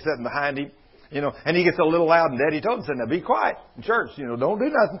and daddy's sitting behind him. You know, and he gets a little loud and daddy told him, said, now be quiet in church. You know, don't do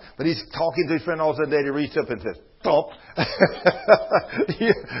nothing. But he's talking to his friend. All of a sudden daddy reached up and says, thump.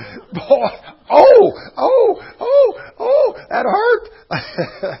 Boy, that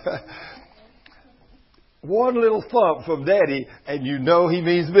hurt. One little thump from Daddy, and you know he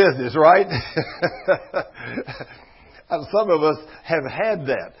means business, right? And some of us have had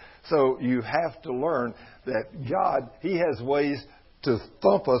that. So you have to learn that God, He has ways to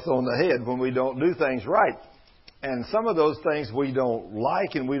thump us on the head when we don't do things right. And some of those things we don't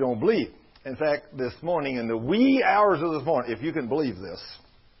like and we don't believe. In fact, this morning, in the wee hours of this morning, if you can believe this,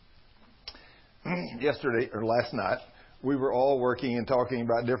 yesterday or last night, we were all working and talking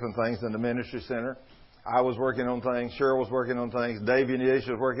about different things in the ministry center. I was working on things. Cheryl was working on things. Davey and Yesha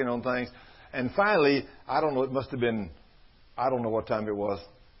was working on things. And finally, I don't know, it must have been, I don't know what time it was.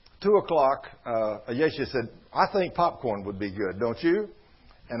 2 o'clock, Yesha said, I think popcorn would be good, don't you?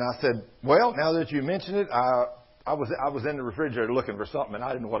 And I said, well, now that you mention it, I was in the refrigerator looking for something, and I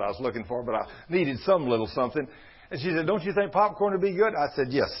didn't know what I was looking for, but I needed some little something. And she said, don't you think popcorn would be good? I said,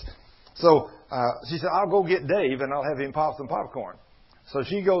 yes. So she said, I'll go get Dave, and I'll have him pop some popcorn. So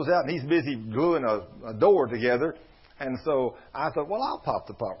she goes out, and he's busy gluing a door together. And so I thought, well, I'll pop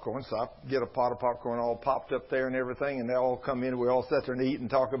the popcorn. So I get a pot of popcorn all popped up there and everything, and they all come in. We all sit there and eat and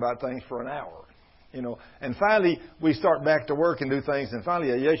talk about things for an hour. You know, and finally we start back to work and do things. And finally,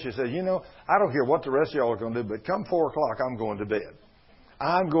 Yesha says, you know, I don't care what the rest of y'all are going to do, but come 4 o'clock, I'm going to bed.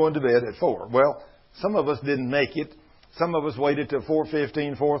 I'm going to bed at 4. Well, some of us didn't make it. Some of us waited till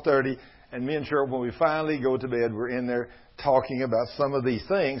 4:15, 4:30. And me and Cheryl, when we finally go to bed, we're in there talking about some of these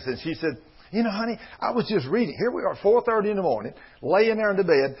things. And she said, you know, honey, I was just reading. Here we are, 4:30 in the morning, laying there in the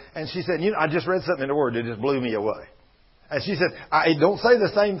bed. And she said, you know, I just read something in the Word that just blew me away. And she said, I don't say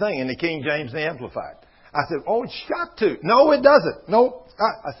the same thing in the King James and the Amplified. I said, oh, it's got to. No, it doesn't. No.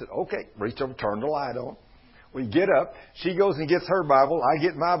 I said, okay. Reach over, turn the light on. We get up. She goes and gets her Bible. I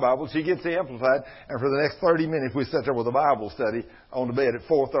get my Bible. She gets the Amplified. And for the next 30 minutes, we sat there with a Bible study on the bed at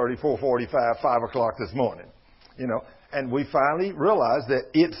 4:30, 4:45, 5 o'clock this morning. And we finally realized that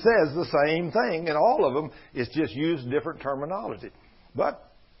it says the same thing in all of them. It's just used different terminology. But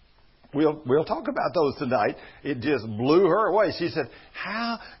we'll talk about those tonight. It just blew her away. She said,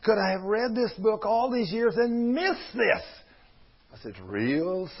 how could I have read this book all these years and miss this? I said, it's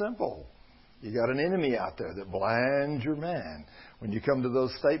real simple. You got an enemy out there that blinds your mind. When you come to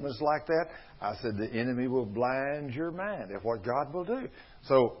those statements like that, I said, the enemy will blind your mind at what God will do.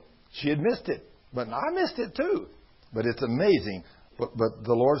 So she had missed it, but I missed it too. But it's amazing. But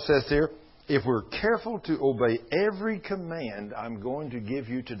the Lord says here, if we're careful to obey every command I'm going to give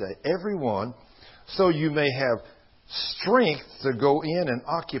you today, every one, so you may have strength to go in and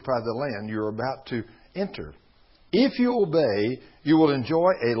occupy the land you're about to enter. If you obey, you will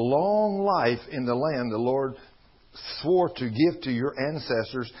enjoy a long life in the land the Lord swore to give to your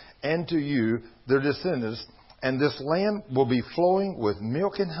ancestors and to you, their descendants, and this land will be flowing with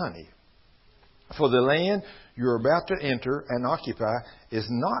milk and honey. For the land you're about to enter and occupy is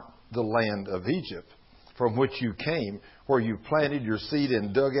not the land of Egypt, from which you came, where you planted your seed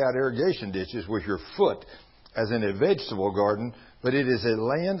and dug out irrigation ditches with your foot, as in a vegetable garden, but it is a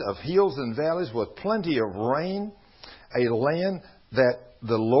land of hills and valleys with plenty of rain, a land that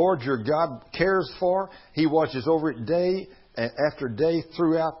the Lord your God cares for. He watches over it day after day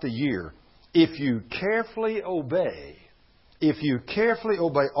throughout the year. If you carefully obey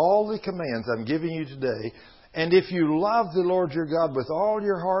all the commands I'm giving you today, and if you love the Lord your God with all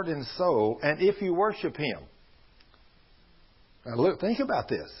your heart and soul, and if you worship Him. Now look, think about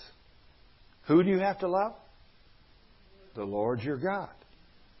this. Who do you have to love? The Lord your God.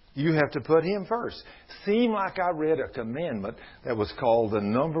 You have to put Him first. Seemed like I read a commandment that was called the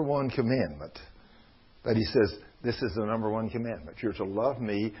number one commandment. That He says, this is the number one commandment. You're to love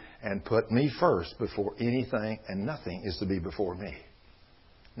me and put me first before anything, and nothing is to be before me.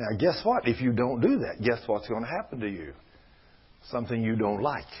 Now, guess what? If you don't do that, guess what's going to happen to you? Something you don't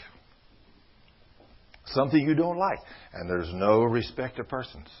like. Something you don't like. And there's no respect of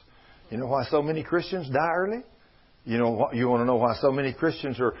persons. You know why so many Christians die early? You want to know why so many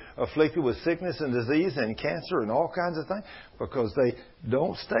Christians are afflicted with sickness and disease and cancer and all kinds of things? Because they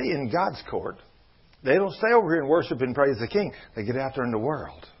don't stay in God's court. They don't stay over here and worship and praise the King. They get out there in the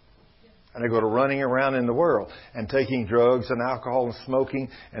world. And they go to running around in the world and taking drugs and alcohol and smoking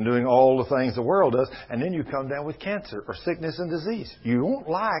and doing all the things the world does. And then you come down with cancer or sickness and disease. You won't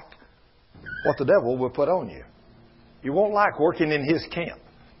like what the devil will put on you. You won't like working in his camp.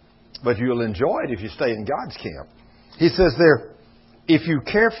 But you'll enjoy it if you stay in God's camp. He says there, if you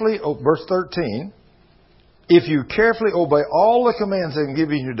carefully, verse 13, if you carefully obey all the commands I'm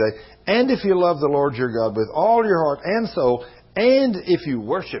giving you today, and if you love the Lord your God with all your heart and soul, and if you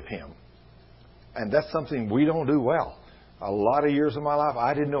worship Him. And that's something we don't do well. A lot of years of my life,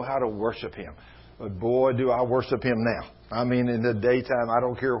 I didn't know how to worship Him. But boy, do I worship Him now. I mean, in the daytime, I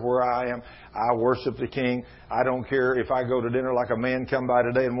don't care where I am. I worship the King. I don't care if I go to dinner like a man come by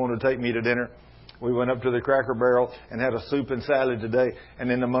today and wanted to take me to dinner. We went up to the Cracker Barrel and had a soup and salad today. And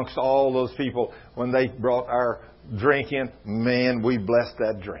then amongst all those people, when they brought our drink in, man, we blessed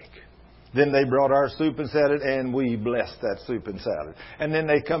that drink. Then they brought our soup and salad, and we blessed that soup and salad. And then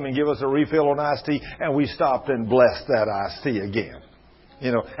they come and give us a refill on iced tea, and we stopped and blessed that iced tea again.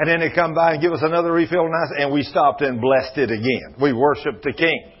 And then they come by and give us another refill on iced tea, and we stopped and blessed it again. We worshiped the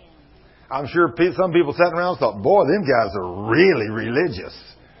King. I'm sure some people sat around and thought, boy, them guys are really religious.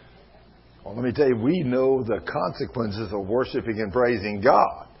 Well, let me tell you, we know the consequences of worshiping and praising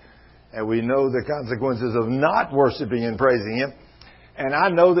God. And we know the consequences of not worshiping and praising Him. And I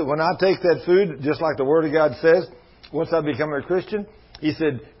know that when I take that food, just like the Word of God says, once I become a Christian, He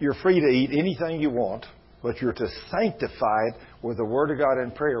said, you're free to eat anything you want, but you're to sanctify it with the Word of God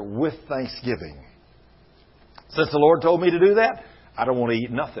and prayer with thanksgiving. Since the Lord told me to do that, I don't want to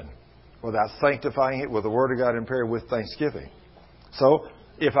eat nothing without sanctifying it with the Word of God and prayer with thanksgiving. So,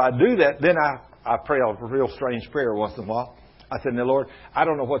 if I do that, then I pray a real strange prayer once in a while. I said, now Lord, I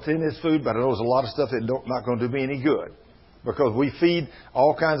don't know what's in this food, but I know there's a lot of stuff that's not going to do me any good. Because we feed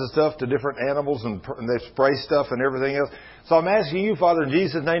all kinds of stuff to different animals and they spray stuff and everything else. So I'm asking you, Father, in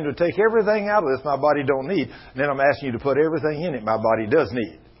Jesus' name, to take everything out of this my body don't need. And then I'm asking you to put everything in it my body does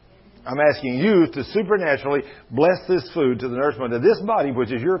need. I'm asking you to supernaturally bless this food to the nourishment of this body,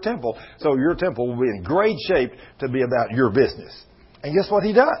 which is your temple. So your temple will be in great shape to be about your business. And guess what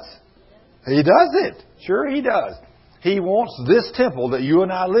He does? He does it. Sure, He does. He wants this temple that you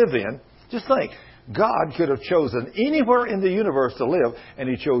and I live in. Just think. God could have chosen anywhere in the universe to live, and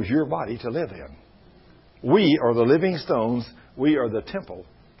He chose your body to live in. We are the living stones. We are the temple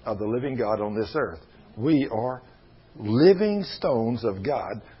of the living God on this earth. We are living stones of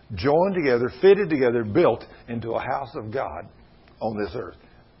God, joined together, fitted together, built into a house of God on this earth.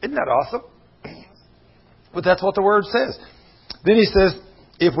 Isn't that awesome? But that's what the Word says. Then he says,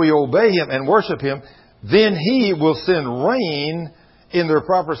 if we obey Him and worship Him, then He will send rain in their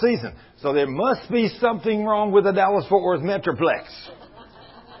proper season. So there must be something wrong with the Dallas-Fort Worth Metroplex.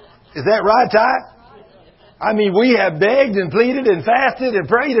 Is that right, Ty? I mean, we have begged and pleaded and fasted and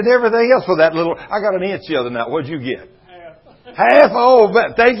prayed and everything else for that little... I got an inch the other night. What'd you get? Half? Oh,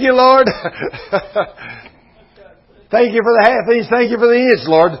 but thank you, Lord. Thank you for the half inch. Thank you for the inch,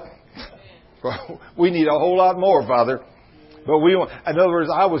 Lord. We need a whole lot more, Father. But we want, in other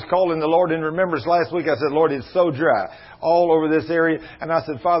words, I was calling the Lord in remembrance last week. I said, Lord, it's so dry all over this area. And I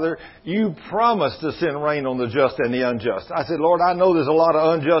said, Father, you promised to send rain on the just and the unjust. I said, Lord, I know there's a lot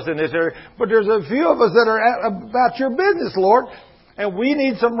of unjust in this area, but there's a few of us that are about your business, Lord. And we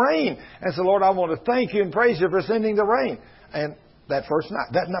need some rain. And so, Lord, I want to thank you and praise you for sending the rain. And that first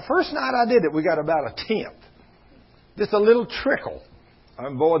night I did it, we got about a tenth. Just a little trickle.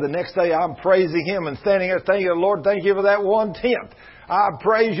 And boy, the next day I'm praising Him and standing there thanking the Lord, thank you for that 1/10. I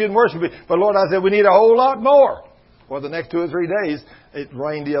praise you and worship you. But Lord, I said, we need a whole lot more. Well, the next 2 or 3 days, it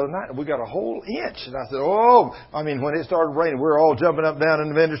rained the other night, and we got a whole inch. And I said, when it started raining, we were all jumping up and down in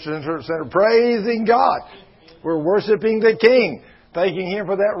the Ministry Center, praising God. We're worshiping the King, thanking Him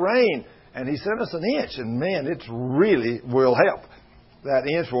for that rain. And He sent us an inch, and man, it really will help. That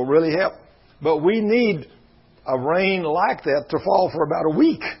inch will really help. But we need a rain like that to fall for about a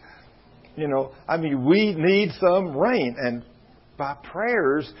week. We need some rain. And by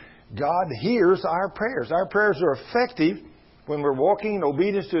prayers, God hears our prayers. Our prayers are effective when we're walking in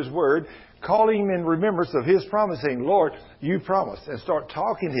obedience to His Word, calling Him in remembrance of His promise, saying, Lord, you promised, and start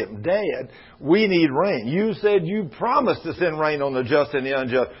talking to Him. Dad, we need rain. You said you promised to send rain on the just and the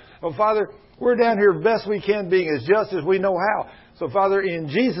unjust. Well, Father, we're down here best we can, being as just as we know how. So, Father, in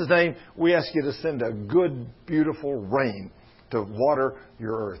Jesus' name, we ask you to send a good, beautiful rain to water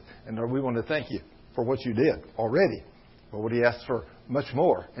your earth. And Lord, we want to thank you for what you did already. But what He asks for much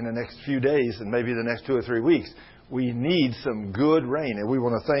more in the next few days and maybe the next 2 or 3 weeks. We need some good rain, and we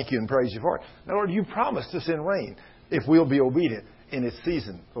want to thank you and praise you for it. Now, Lord, you promised to send rain if we'll be obedient in its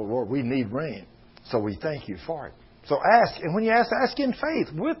season. So, Lord, we need rain. So we thank you for it. So ask, and when you ask in faith,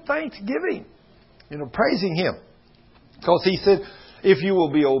 with thanksgiving, praising Him. Because He said, if you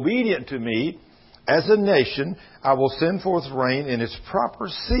will be obedient to me, as a nation, I will send forth rain in its proper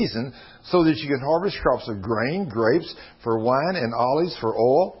season so that you can harvest crops of grain, grapes, for wine, and olives for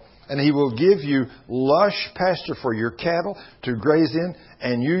oil. And He will give you lush pasture for your cattle to graze in,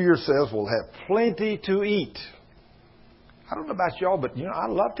 and you yourselves will have plenty to eat. I don't know about y'all, but I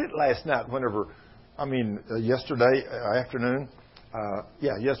loved it last night yesterday afternoon.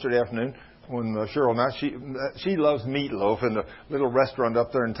 Yesterday afternoon. When Cheryl and I, she loves meatloaf, and the little restaurant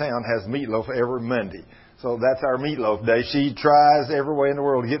up there in town has meatloaf every Monday. So that's our meatloaf day. She tries every way in the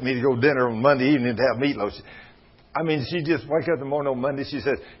world to get me to go to dinner on Monday evening to have meatloaf. She just wake up in the morning on Monday. She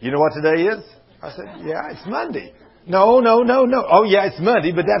said, you know what today is? I said, yeah, it's Monday. No. Oh, yeah, it's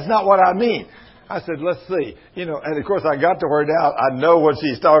Monday, but that's not what I mean. I said, let's see. And of course I got the word out. I know what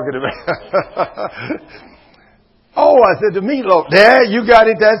she's talking about. Oh, I said, the meatloaf. Dad, you got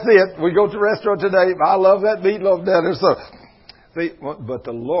it. That's it. We go to the restaurant today. I love that meatloaf down there. So, but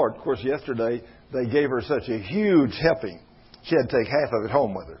the Lord, of course, yesterday, they gave her such a huge helping. She had to take half of it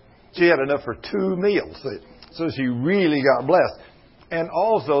home with her. She had enough for 2 meals. So she really got blessed. And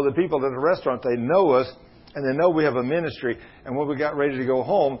also, the people at the restaurant, they know us, and they know we have a ministry. And when we got ready to go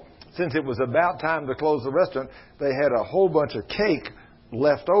home, since it was about time to close the restaurant, they had a whole bunch of cake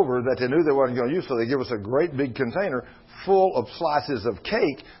left over that they knew they weren't going to use, so they give us a great big container full of slices of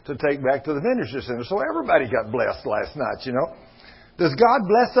cake to take back to the ministry center. So everybody got blessed last night, Does God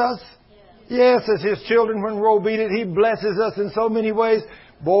bless us? Yes, as His children, when we're obedient, He blesses us in so many ways.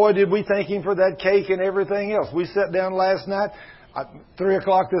 Boy, did we thank Him for that cake and everything else. We sat down last night, 3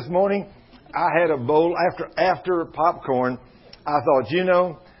 o'clock this morning. I had a bowl after popcorn. I thought,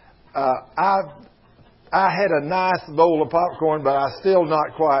 I had a nice bowl of popcorn, but I'm still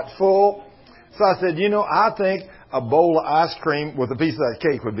not quite full. So I said, I think a bowl of ice cream with a piece of that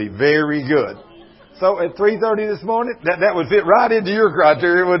cake would be very good. So at 3:30 this morning, that would fit right into your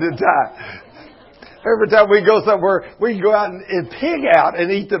criteria, wouldn't it, Ty? Every time we go somewhere, we can go out and pig out and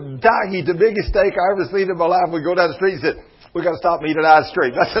eat the biggest steak I ever seen in my life. We go down the street and said, we got to stop and eat an ice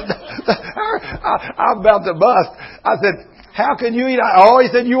cream. I said, I'm about to bust. I said, how can you eat? Oh, he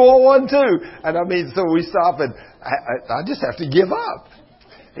said, you want one too. And so we stop, and I just have to give up.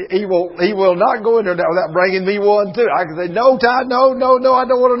 He will not go in there without bringing me one too. I can say, no, Todd, no, I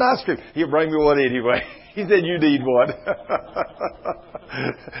don't want an ice cream. He'll bring me one anyway. He said, you need one.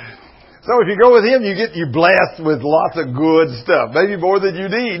 So if you go with him, you blessed with lots of good stuff. Maybe more than you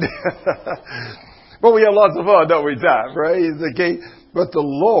need. But we have lots of fun, don't we, Ty? Praise the King. But the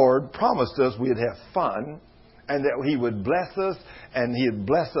Lord promised us we'd have fun and that He would bless us and He'd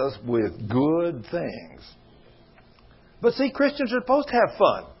bless us with good things. But see, Christians are supposed to have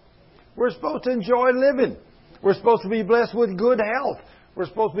fun. We're supposed to enjoy living. We're supposed to be blessed with good health. We're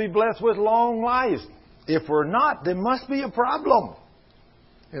supposed to be blessed with long lives. If we're not, there must be a problem.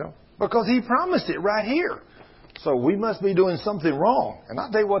 Because He promised it right here. So we must be doing something wrong. And I'll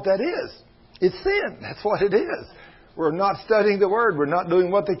tell you what that is. It's sin. That's what it is. We're not studying the Word. We're not doing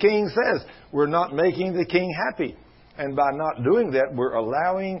what the King says. We're not making the King happy. And by not doing that, we're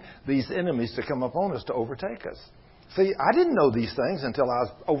allowing these enemies to come upon us to overtake us. See, I didn't know these things until I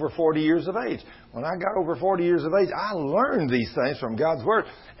was over 40 years of age. When I got over 40 years of age, I learned these things from God's Word.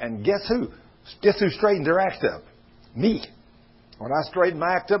 And guess who? Guess who straightened their act up? Me. When I straightened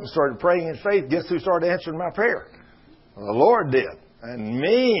my act up and started praying in faith, guess who started answering my prayer? Well, the Lord did. And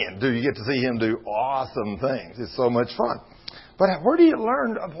man, do you get to see Him do awesome things. It's so much fun. But where do you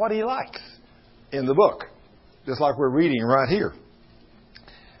learn of what He likes? In the book. Just like we're reading right here.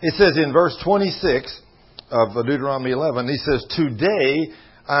 It says in verse 26 of Deuteronomy 11, He says, today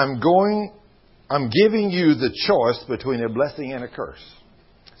I'm giving you the choice between a blessing and a curse.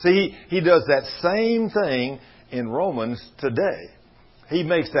 See, He does that same thing in Romans today. He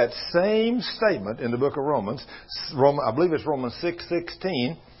makes that same statement in the book of Romans. I believe it's Romans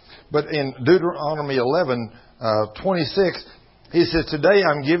 6:16. But in Deuteronomy 11:26, He says, today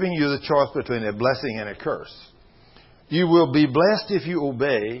I'm giving you the choice between a blessing and a curse. You will be blessed if you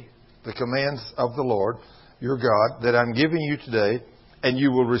obey the commands of the Lord, your God, that I'm giving you today, and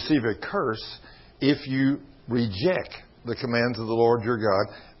you will receive a curse if you reject the commands of the Lord your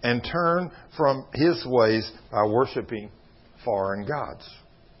God and turn from His ways by worshiping foreign gods.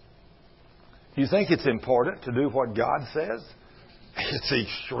 Do you think it's important to do what God says? It's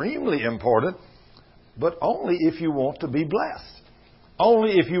extremely important, but only if you want to be blessed.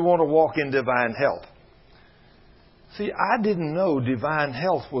 Only if you want to walk in divine health. See, I didn't know divine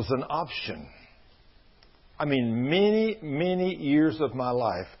health was an option. I mean, many years of my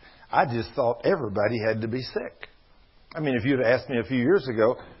life, I just thought everybody had to be sick. I mean, if you'd asked me a few years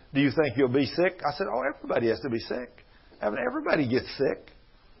ago, do you think you'll be sick? I said, oh, everybody has to be sick. I mean, everybody gets sick.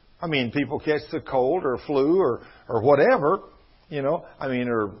 I mean, people catch the cold or flu or whatever,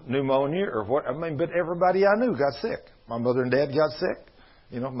 or pneumonia or what. I mean, but everybody I knew got sick. My mother and dad got sick.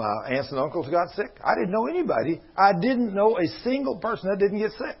 My aunts and uncles got sick. I didn't know anybody. I didn't know a single person that didn't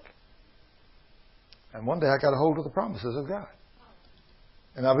get sick. And one day I got a hold of the promises of God.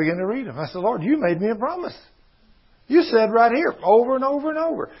 And I began to read them. I said, Lord, you made me a promise. You said right here, over and over and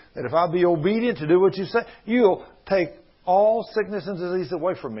over, that if I'll be obedient to do what you say, you'll take all sickness and disease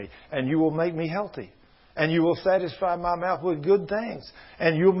away from me, and you will make me healthy. And you will satisfy my mouth with good things.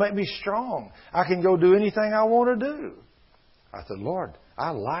 And you'll make me strong. I can go do anything I want to do. I said, Lord,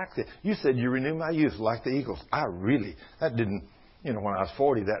 I like it. You said you renew my youth like the eagles. That didn't, when I was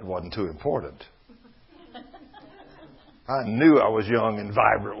 40, that wasn't too important. I knew I was young and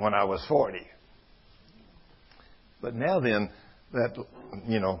vibrant when I was 40. But now then, that,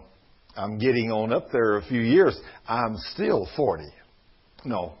 I'm getting on up there a few years, I'm still 40.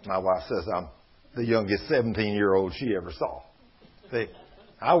 No, my wife says I'm the youngest 17-year-old she ever saw. See,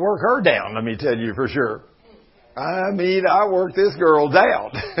 I work her down, let me tell you for sure. I work this girl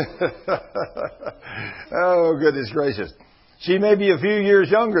down. Oh, goodness gracious. She may be a few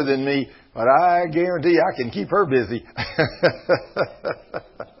years younger than me, but I guarantee I can keep her busy.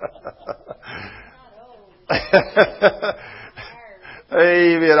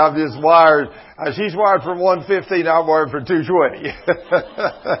 Amen. I'm just wired. She's wired for 115. I'm wired for 220.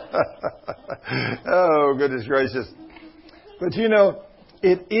 Oh, goodness gracious. But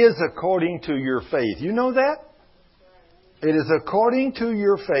it is according to your faith. You know that? It is according to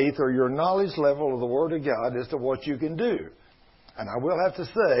your faith or your knowledge level of the Word of God as to what you can do. And I will have to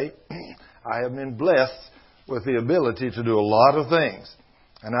say, I have been blessed with the ability to do a lot of things.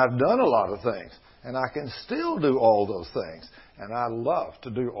 And I've done a lot of things. And I can still do all those things. And I love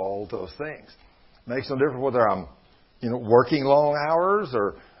to do all those things. Makes no difference whether I'm, working long hours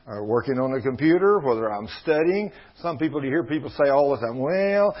or working on a computer, whether I'm studying. Some people, you hear people say all the time,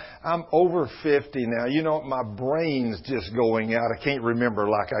 well, I'm over 50 now. My brain's just going out. I can't remember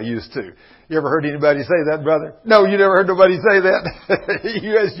like I used to. You ever heard anybody say that, brother? No, you never heard nobody say that?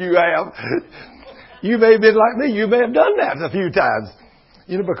 Yes, you have. You may have been like me. You may have done that a few times.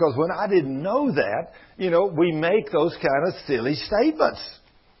 Because when I didn't know that, we make those kind of silly statements.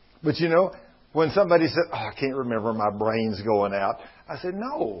 But When somebody said, oh, I can't remember, my brain's going out. I said,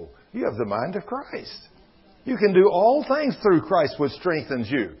 no, you have the mind of Christ. You can do all things through Christ which strengthens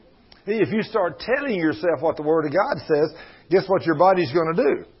you. If you start telling yourself what the Word of God says, guess what your body's going to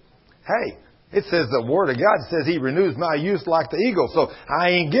do? Hey, it says the Word of God says He renews my youth like the eagle. So I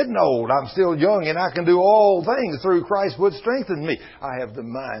ain't getting old. I'm still young and I can do all things through Christ which strengthens me. I have the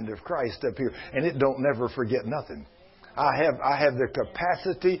mind of Christ up here and it don't never forget nothing. I have the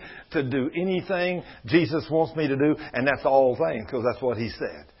capacity to do anything Jesus wants me to do, and that's all things, because that's what He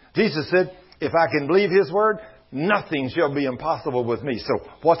said. Jesus said, if I can believe His Word, nothing shall be impossible with me. So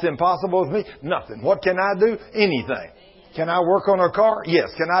what's impossible with me? Nothing. What can I do? Anything. Can I work on a car? Yes.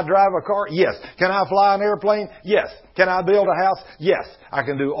 Can I drive a car? Yes. Can I fly an airplane? Yes. Can I build a house? Yes. I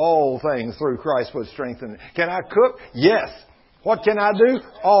can do all things through Christ which strengthens me. Can I cook? Yes. What can I do?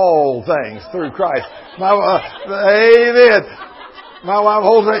 All things through Christ. Amen. My wife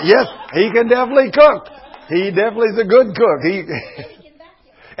holds it. Yes, he can definitely cook. He definitely is a good cook.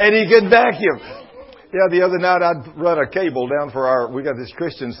 And he can vacuum. Yeah, the other night I'd run a cable down for we got this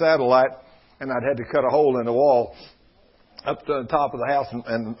Christian satellite, and I'd had to cut a hole in the wall up to the top of the house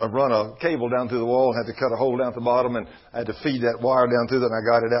and run a cable down through the wall, and had to cut a hole down at the bottom, and I had to feed that wire down through there, and I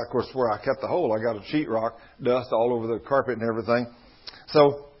got it out. Of course, where I cut the hole, I got a sheetrock dust all over the carpet and everything.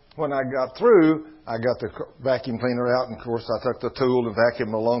 So when I got through, I got the vacuum cleaner out, and of course I took the tool and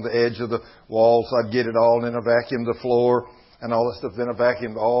vacuumed along the edge of the wall, so I'd get it all, and then I vacuumed the floor and all that stuff. Then I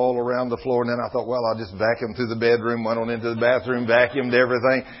vacuumed all around the floor, and then I thought, well, I'll just vacuum through the bedroom, went on into the bathroom, vacuumed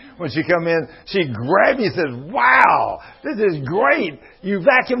everything. When she come in, she grabbed me and said, wow, this is great. You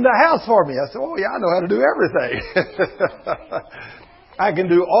vacuumed the house for me. I said, oh, yeah, I know how to do everything. I can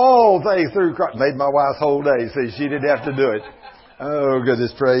do all things through Christ. Made my wife's whole day. See, she didn't have to do it. Oh,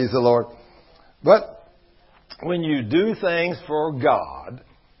 goodness, praise the Lord. But when you do things for God,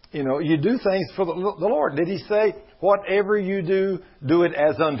 you do things for the Lord. Did He say, whatever you do, do it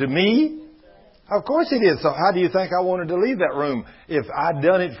as unto me? Of course He did. So how do you think I wanted to leave that room? If I'd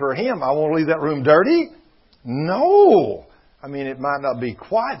done it for Him, I want to leave that room dirty? No. I mean, it might not be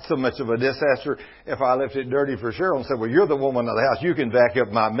quite so much of a disaster if I left it dirty for Cheryl and said, well, you're the woman of the house. You can vac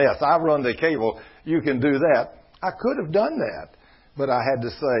up my mess. I run the cable. You can do that. I could have done that. But I had to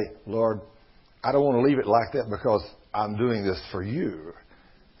say, Lord, I don't want to leave it like that because I'm doing this for you.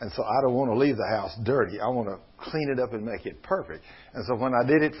 And so I don't want to leave the house dirty. I want to clean it up and make it perfect. And so when I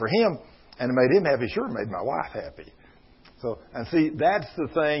did it for Him and it made Him happy, sure, it made my wife happy. So, and see, that's the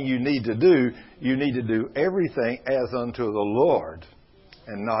thing you need to do. You need to do everything as unto the Lord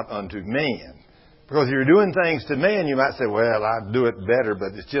and not unto man. Because if you're doing things to man, you might say, well, I'd do it better,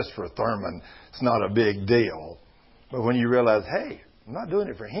 but it's just for Thurman. It's not a big deal. But when you realize, hey, I'm not doing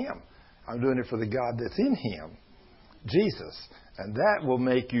it for him. I'm doing it for the God that's in him, Jesus. And that will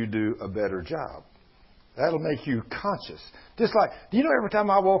make you do a better job. That'll make you conscious. Just like, do you know every time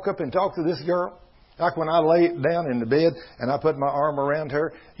I woke up and talked to this girl, like when I lay down in the bed and I put my arm around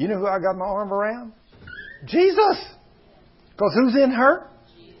her, you know who I got my arm around? Jesus. Because who's in her?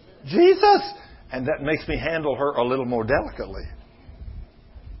 Jesus. And that makes me handle her a little more delicately.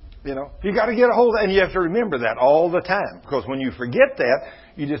 You know, you got to get a hold of that, and you have to remember that all the time. Because when you forget that,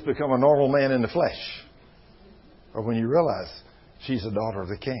 you just become a normal man in the flesh. Or when you realize she's a daughter of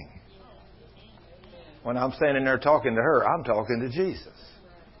the King. When I'm standing there talking to her, I'm talking to Jesus.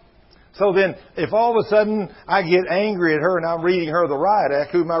 So then, if all of a sudden I get angry at her and I'm reading her the riot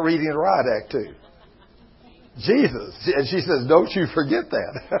act, who am I reading the riot act to? Jesus. And she says, don't you forget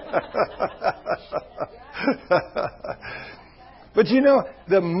that. But you know,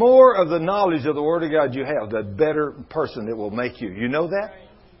 the more of the knowledge of the Word of God you have, the better person it will make you. You know that?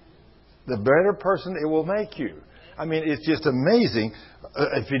 The better person it will make you. I mean, it's just amazing.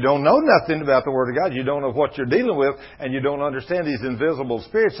 If you don't know nothing about the Word of God, you don't know what you're dealing with, and you don't understand these invisible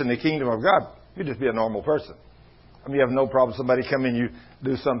spirits in the kingdom of God, you just be a normal person. I mean, you have no problem. Somebody come in, you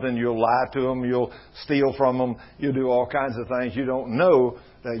do something, you'll lie to them, you'll steal from them, you'll do all kinds of things. You don't know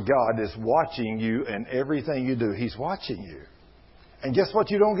that God is watching you, and everything you do, He's watching you. And guess what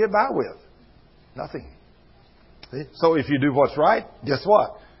you don't get by with? Nothing. See? So if you do what's right, guess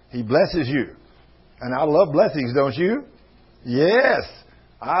what? He blesses you. And I love blessings, don't you? Yes.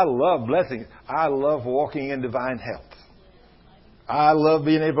 I love blessings. I love walking in divine health. I love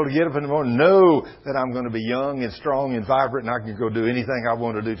being able to get up in the morning, know that I'm going to be young and strong and vibrant, and I can go do anything I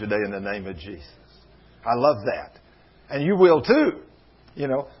want to do today in the name of Jesus. I love that. And you will too. You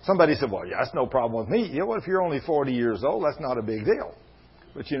know, somebody said, well, yeah, that's no problem with me. You know what? If you're only 40 years old, that's not a big deal.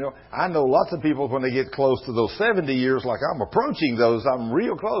 But, you know, I know lots of people when they get close to those 70 years, like I'm approaching those, I'm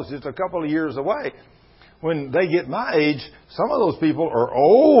real close, just a couple of years away. When they get my age, some of those people are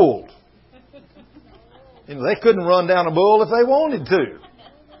old. You know, they couldn't run down a bull if they wanted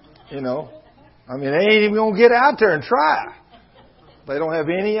to. You know, I mean, they ain't even going to get out there and try. They don't have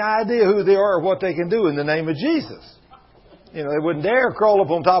any idea who they are or what they can do in the name of Jesus. You know, they wouldn't dare crawl up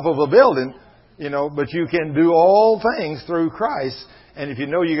on top of a building, you know, but you can do all things through Christ. And if you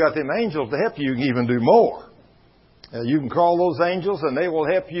know you got them angels to help you, you can even do more. You can call those angels and they will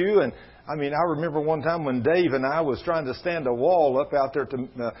help you. And I mean, I remember one time when Dave and I was trying to stand a wall up out there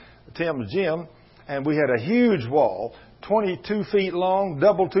to Tim's gym, and we had a huge wall, 22 feet long,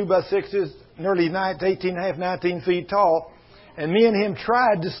 double 2x6s, nearly 18 and a half, 19 feet tall. And me and him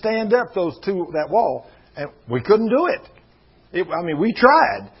tried to stand up that wall, and we couldn't do it. We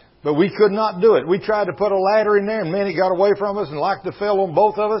tried, but we could not do it. We tried to put a ladder in there, and man, it got away from us and like to fell on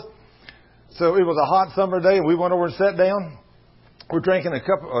both of us. So it was a hot summer day, and we went over and sat down. We're drinking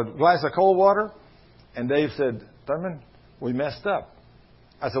a glass of cold water, and Dave said, "Thurman, we messed up."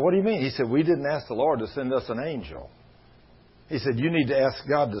 I said, "What do you mean?" He said, "We didn't ask the Lord to send us an angel." He said, "You need to ask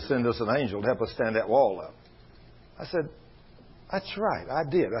God to send us an angel to help us stand that wall up." I said, "That's right, I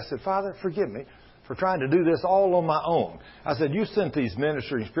did." I said, "Father, forgive me for trying to do this all on my own." I said, "You sent these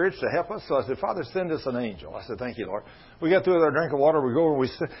ministering spirits to help us." So I said, "Father, send us an angel." I said, "Thank you, Lord." We got through with our drink of water. We go over,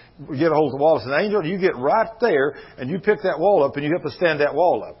 we get a hold of the wall. I said, "Angel, you get right there and you pick that wall up and you help us stand that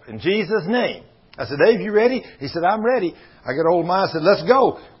wall up. In Jesus' name." I said, "Dave, you ready?" He said, "I'm ready." I got a hold of mine. I said, "Let's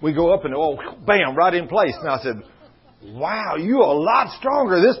go." We go up and bam, right in place. And I said, "Wow, you're a lot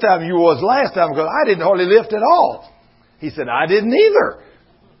stronger this time than you was last time because I didn't hardly lift at all." He said, "I didn't either."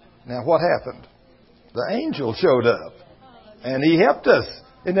 Now what happened? The angel showed up and he helped us.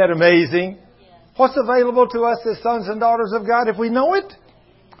 Isn't that amazing? What's available to us as sons and daughters of God if we know it?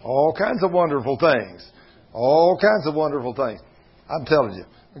 All kinds of wonderful things. All kinds of wonderful things. I'm telling you,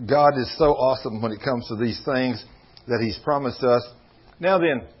 God is so awesome when it comes to these things that He's promised us. Now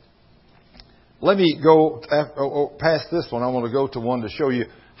then, let me go past this one. I want to go to one to show you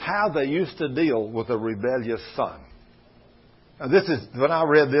how they used to deal with a rebellious son. Now when I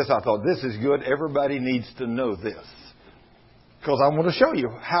read this, I thought, this is good. Everybody needs to know this. Because I want to show you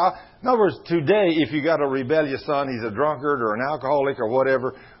how, in other words, today, if you got a rebellious son, he's a drunkard or an alcoholic or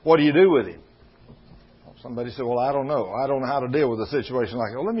whatever, what do you do with him? Somebody said, "Well, I don't know. I don't know how to deal with a situation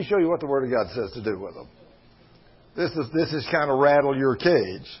like that." Well, let me show you what the Word of God says to do with them. This is kind of rattle your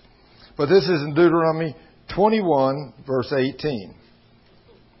cage. But this is in Deuteronomy 21, verse 18.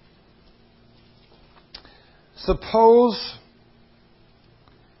 "Suppose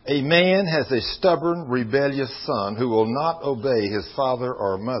a man has a stubborn, rebellious son who will not obey his father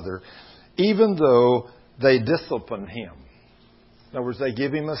or mother, even though they discipline him." In other words, they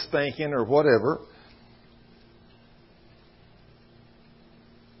give him a spanking or whatever.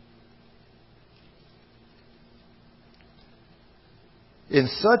 "In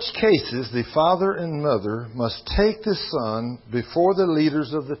such cases, the father and mother must take the son before the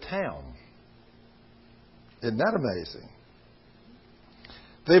leaders of the town." Isn't that amazing?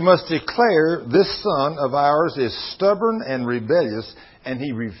 "They must declare, 'This son of ours is stubborn and rebellious, and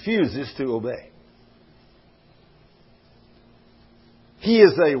he refuses to obey. He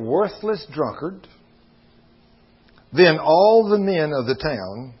is a worthless drunkard.' Then all the men of the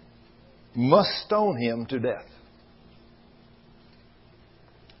town must stone him to death.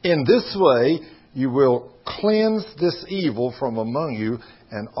 In this way, you will cleanse this evil from among you,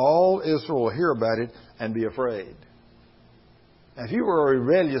 and all Israel will hear about it and be afraid." Now, if you were a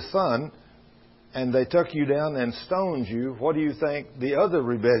rebellious son and they took you down and stoned you, what do you think the other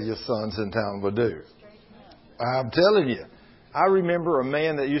rebellious sons in town would do? I'm telling you. I remember a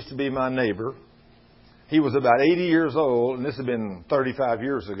man that used to be my neighbor. He was about 80 years old, and this had been 35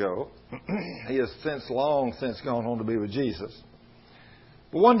 years ago. He has long since gone home to be with Jesus.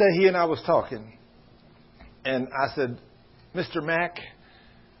 But one day he and I was talking, and I said, "Mr. Mack,"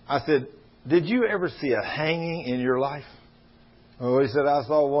 I said, "did you ever see a hanging in your life?" "Oh," he said, "I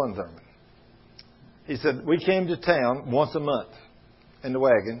saw one, Thurman." He said, "We came to town once a month in the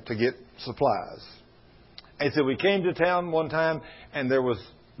wagon to get supplies." And he said, "We came to town one time, and there was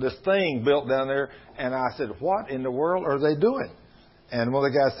this thing built down there." And I said, "What in the world are they doing?" And one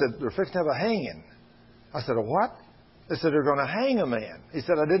of the guys said, "They're fixing to have a hanging." I said, "A what?" They said, "They're going to hang a man." He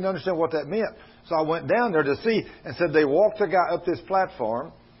said, "I didn't understand what that meant." So I went down there to see, and said they walked the guy up this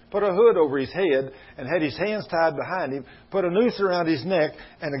platform, put a hood over his head, and had his hands tied behind him, put a noose around his neck,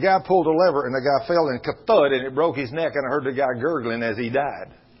 and the guy pulled a lever, and the guy fell and thud, and it broke his neck, and I heard the guy gurgling as he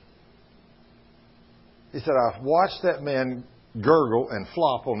died. He said, "I watched that man gurgle and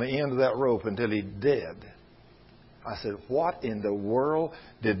flop on the end of that rope until he dead." I said, "What in the world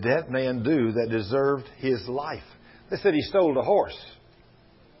did that man do that deserved his life?" They said he stole a horse.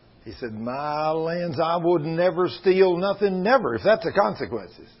 He said, my lands, I would never steal nothing, never, if that's the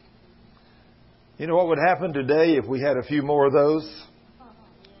consequences. You know what would happen today if we had a few more of those?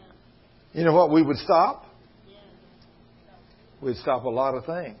 You know what we would stop? We'd stop a lot of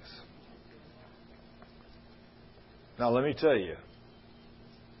things. Now let me tell you,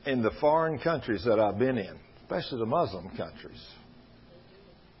 in the foreign countries that I've been in, especially the Muslim countries,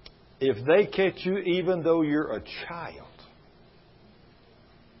 if they catch you even though you're a child,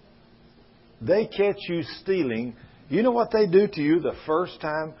 they catch you stealing, you know what they do to you the first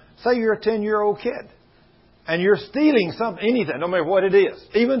time? Say you're a 10-year-old kid and you're stealing something, anything, no matter what it is,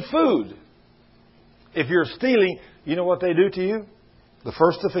 even food. If you're stealing, you know what they do to you? The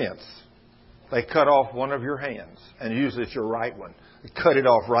first offense, they cut off one of your hands, and usually it's your right one. They cut it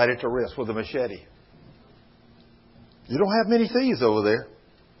off right at the wrist with a machete. You don't have many thieves over there.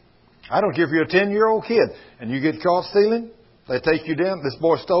 I don't care if you're a 10-year-old kid and you get caught stealing, they take you down, this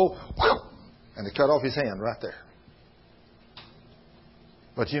boy stole, and they cut off his hand right there.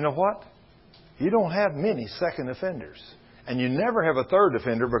 But you know what? You don't have many second offenders. And you never have a third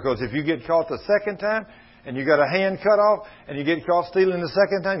offender, because if you get caught the second time and you got a hand cut off and you get caught stealing the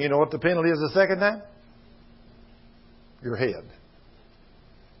second time, you know what the penalty is the second time? Your head.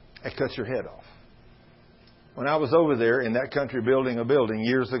 It cuts your head off. When I was over there in that country building a building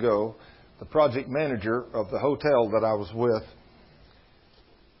years ago, the project manager of the hotel that I was with,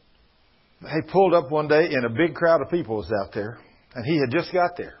 he pulled up one day and a big crowd of people was out there, and he had just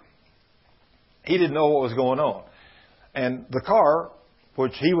got there. He didn't know what was going on. And the car,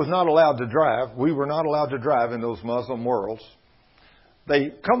 which he was not allowed to drive, we were not allowed to drive in those Muslim worlds. They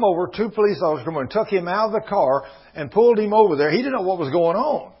come over, two police officers come over and took him out of the car and pulled him over there. He didn't know what was going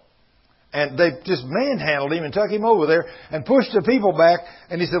on. And they just manhandled him and took him over there and pushed the people back.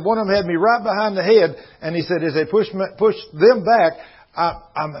 And he said, one of them had me right behind the head. And he said, as they pushed them back,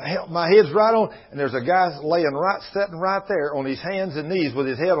 my head's right on, and there's a guy sitting right there on his hands and knees with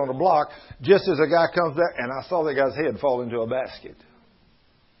his head on a block, just as a guy comes back, and I saw the guy's head fall into a basket.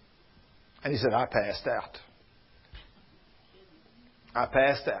 And he said, I passed out. I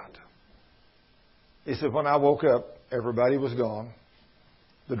passed out. He said, when I woke up, everybody was gone.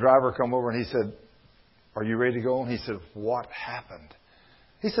 The driver come over and he said, are you ready to go? And he said, what happened?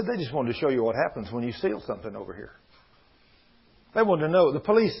 He said, they just wanted to show you what happens when you steal something over here. They wanted to know, the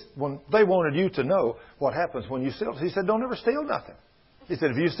police, they wanted you to know what happens when you steal. He said, don't ever steal nothing. He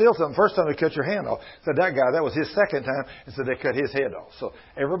said, if you steal something, first time they cut your hand off. Said that guy, that was his second time, and said they cut his head off. So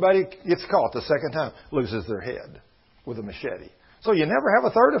everybody gets caught the second time, loses their head with a machete. So you never have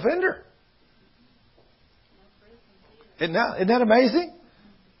a third offender. Isn't that amazing?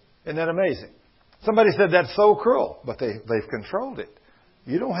 Isn't that amazing? Somebody said that's so cruel, but they've controlled it.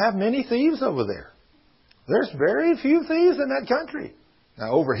 You don't have many thieves over there. There's very few thieves in that country.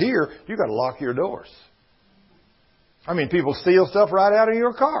 Now over here, you've got to lock your doors. I mean, people steal stuff right out of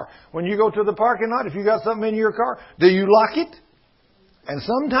your car. When you go to the parking lot, if you got something in your car, do you lock it? And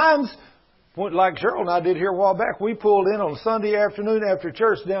sometimes, like Cheryl and I did here a while back, we pulled in on Sunday afternoon after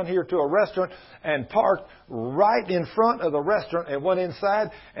church down here to a restaurant and parked right in front of the restaurant and went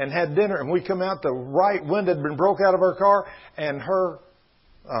inside and had dinner. And we come out, the right window had been broke out of her car, and her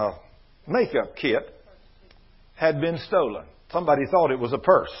makeup kit had been stolen. Somebody thought it was a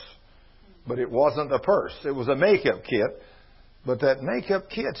purse, but it wasn't a purse. It was a makeup kit. But that makeup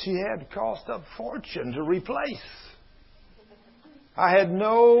kit she had cost a fortune to replace. I had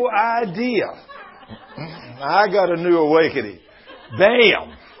no idea. I got a new awakening.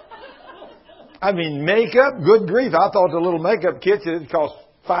 Bam! I mean, makeup, good grief. I thought the little makeup kit, it cost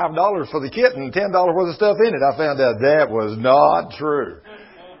 $5 for the kit and $10 worth of stuff in it. I found out that was not true.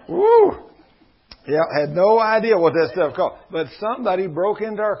 Woo! Yeah, had no idea what that stuff cost. But somebody broke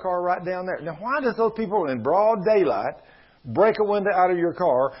into our car right down there. Now, why does those people in broad daylight break a window out of your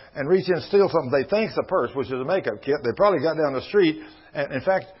car and reach in and steal something they think's a purse, which is a makeup kit? They probably got down the street. And in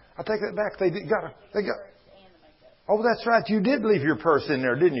fact, I take that back. They got. Oh, that's right. You did leave your purse in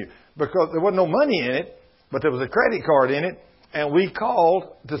there, didn't you? Because there wasn't no money in it, but there was a credit card in it. And we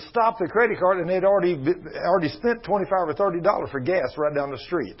called to stop the credit card, and they'd already spent $25 or $30 for gas right down the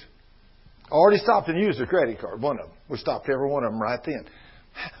street. Already stopped and used the credit card, one of them. We stopped every one of them right then.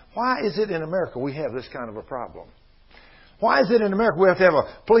 Why is it in America we have this kind of a problem? Why is it in America we have to have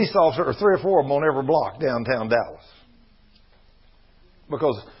a police officer or 3 or 4 of them on every block downtown Dallas?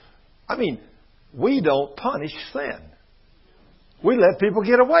 Because, I mean, we don't punish sin. We let people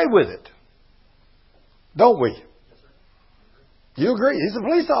get away with it. Don't we? You agree? He's a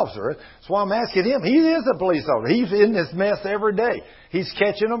police officer. That's why I'm asking him. He is a police officer. He's in this mess every day. He's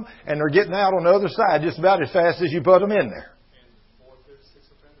catching them, and they're getting out on the other side just about as fast as you put them in there.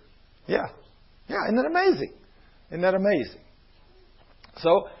 Yeah. Yeah, isn't that amazing? Isn't that amazing?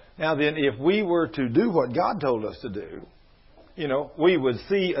 So, now then, if we were to do what God told us to do, we would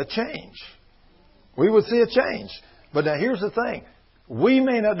see a change. We would see a change. But now here's the thing. We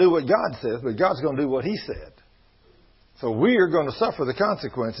may not do what God says, but God's going to do what He said. So we are going to suffer the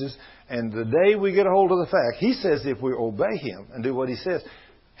consequences. And the day we get a hold of the fact, He says if we obey Him and do what He says,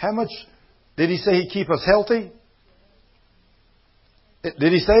 how much did He say He'd keep us healthy?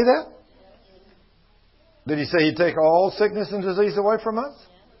 Did He say that? Did He say He'd take all sickness and disease away from us?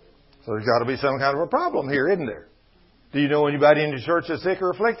 So there's got to be some kind of a problem here, isn't there? Do you know anybody in the church that's sick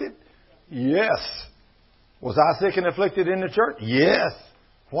or afflicted? Yes. Was I sick and afflicted in the church? Yes.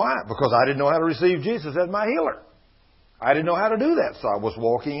 Why? Because I didn't know how to receive Jesus as my healer. I didn't know how to do that, so I was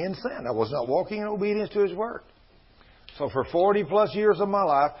walking in sin. I was not walking in obedience to His Word. So for 40 plus years of my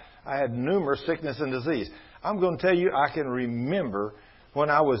life, I had numerous sickness and disease. I'm going to tell you, I can remember when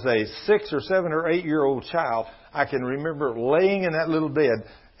I was a 6 or 7 or 8-year-old child, I can remember laying in that little bed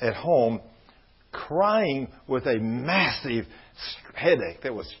at home, crying with a massive headache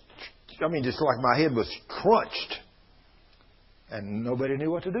that was, just like my head was crunched. And nobody knew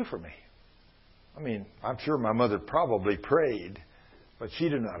what to do for me. I'm sure my mother probably prayed, but she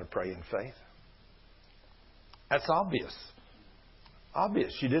didn't know how to pray in faith. That's obvious.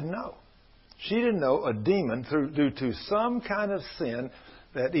 Obvious. She didn't know. She didn't know a demon, due to some kind of sin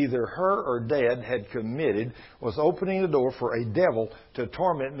that either her or Dad had committed, was opening the door for a devil to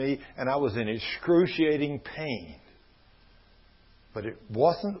torment me, and I was in excruciating pain. But it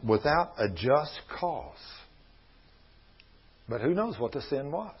wasn't without a just cause. But who knows what the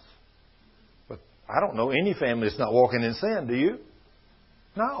sin was? But I don't know any family that's not walking in sin, do you?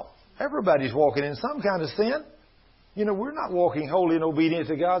 No. Everybody's walking in some kind of sin. We're not walking holy and obedient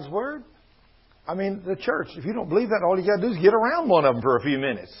to God's Word. The church, if you don't believe that, all you got to do is get around one of them for a few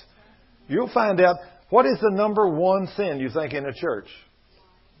minutes. You'll find out, what is the number one sin you think in a church?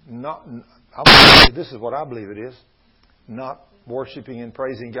 This is what I believe it is. Not worshiping and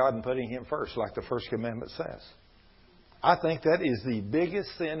praising God and putting Him first, like the first commandment says. I think that is the biggest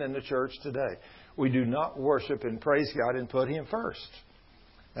sin in the church today. We do not worship and praise God and put Him first.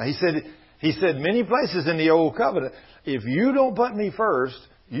 Now, He said many places in the Old Covenant, if you don't put me first,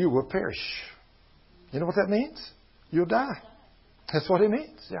 you will perish. You know what that means? You'll die. That's what it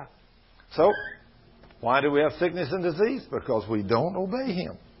means, yeah. So, why do we have sickness and disease? Because we don't obey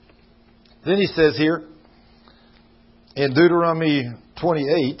Him. Then He says here, in Deuteronomy 28,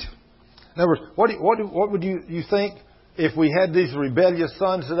 in other words, what would you think if we had these rebellious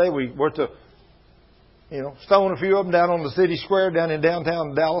sons today? We were to, stone a few of them down on the city square down in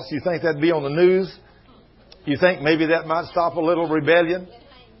downtown Dallas. You think that'd be on the news? You think maybe that might stop a little rebellion?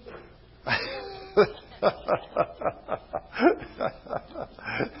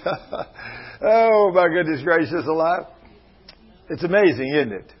 Oh, my goodness gracious alive. It's amazing,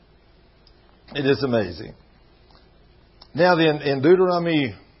 isn't it? It is amazing. Now then, in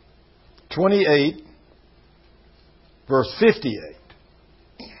Deuteronomy 28, verse 58,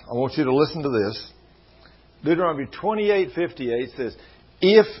 I want you to listen to this. Deuteronomy 28:58 says,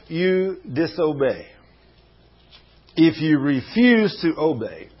 if you disobey, if you refuse to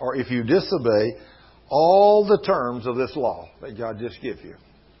obey, or if you disobey all the terms of this law that God just gave you,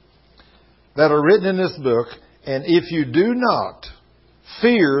 that are written in this book, and if you do not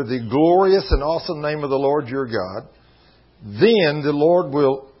fear the glorious and awesome name of the Lord your God, then the Lord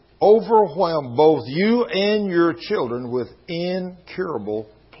will overwhelm both you and your children with incurable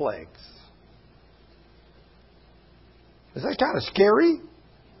plagues. Is that kind of scary?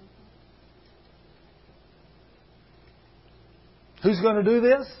 Who's going to do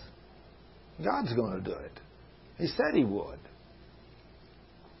this? God's going to do it. He said He would.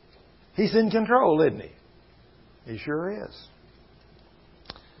 He's in control, isn't He? He sure is.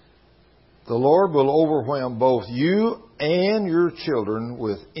 The Lord will overwhelm both you and your children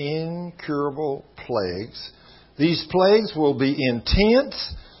with incurable plagues. These plagues will be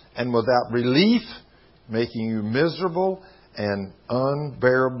intense and without relief, making you miserable and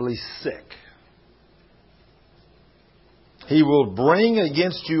unbearably sick. He will bring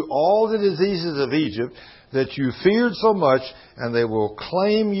against you all the diseases of Egypt that you feared so much, and they will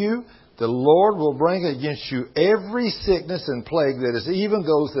claim you. The Lord will bring against you every sickness and plague that is even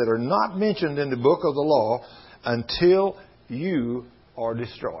those that are not mentioned in the book of the law until you are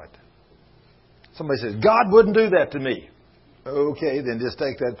destroyed. Somebody says, God wouldn't do that to me. Okay, then just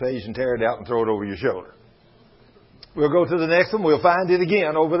take that page and tear it out and throw it over your shoulder. We'll go to the next one. We'll find it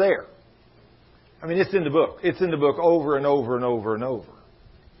again over there. It's in the book. It's in the book over and over and over and over.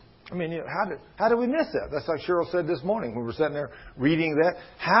 I mean, how did we miss that? That's like Cheryl said this morning when we were sitting there reading that.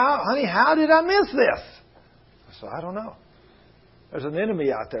 Honey, how did I miss this? I said, I don't know. There's an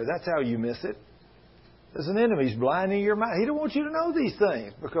enemy out there. That's how you miss it. There's an enemy. He's blinding your mind. He don't want you to know these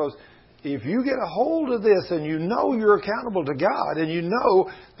things, because if you get a hold of this and you know you're accountable to God, and you know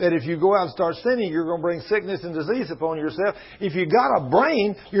that if you go out and start sinning, you're going to bring sickness and disease upon yourself. If you got a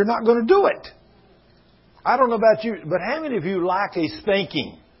brain, you're not going to do it. I don't know about you, but how many of you like a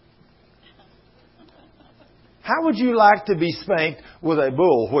spanking? How would you like to be spanked with a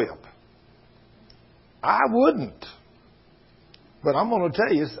bullwhip? I wouldn't. But I'm going to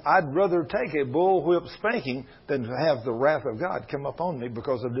tell you, I'd rather take a bullwhip spanking than to have the wrath of God come upon me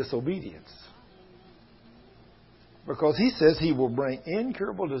because of disobedience. Because He says He will bring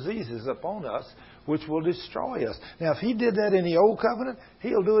incurable diseases upon us, which will destroy us. Now, if He did that in the Old Covenant,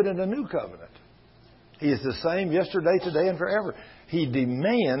 He'll do it in the New Covenant. He is the same yesterday, today, and forever. He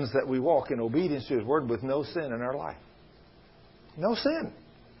demands that we walk in obedience to His Word with no sin in our life. No sin.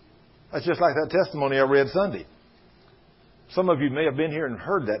 That's just like that testimony I read Sunday. Some of you may have been here and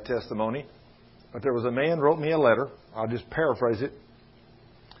heard that testimony, but there was a man who wrote me a letter. I'll just paraphrase it.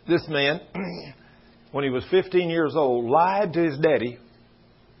 This man, when he was 15 years old, lied to his daddy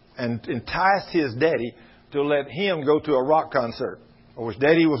and enticed his daddy to let him go to a rock concert, of which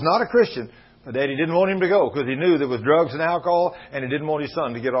daddy was not a Christian. But Daddy didn't want him to go because he knew there was drugs and alcohol, and he didn't want his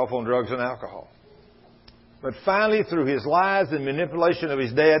son to get off on drugs and alcohol. But finally, through his lies and manipulation of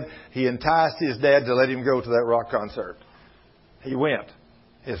his dad, he enticed his dad to let him go to that rock concert. He went.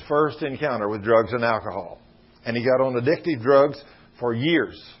 His first encounter with drugs and alcohol. And he got on addictive drugs for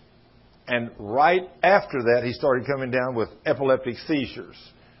years. And right after that, he started coming down with epileptic seizures.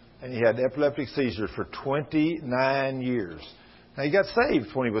 And he had epileptic seizures for 29 years. Now, he got saved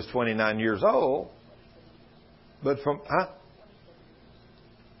when he was 29 years old. But from,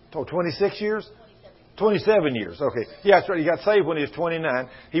 26 years? 27 years. Okay. Yeah, that's right. He got saved when he was 29.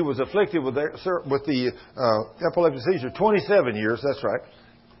 He was afflicted with the epileptic seizure 27 years. That's right.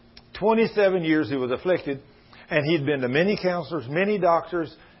 27 years he was afflicted. And he'd been to many counselors, many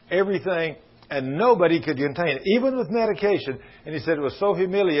doctors, everything. And nobody could contain it, even with medication. And he said it was so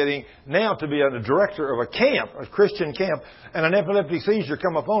humiliating now to be a director of a camp, a Christian camp, and an epileptic seizure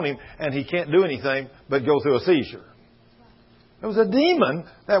come upon him, and he can't do anything but go through a seizure. It was a demon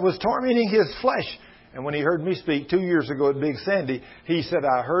that was tormenting his flesh. And when he heard me speak 2 years ago at Big Sandy, he said,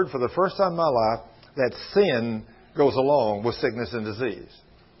 I heard for the first time in my life that sin goes along with sickness and disease.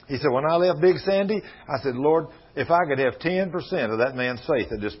 He said, when I left Big Sandy, I said, Lord, if I could have 10% of that man's faith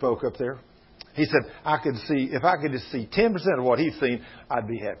that just spoke up there, he said, if I could just see 10% of what he's seen, I'd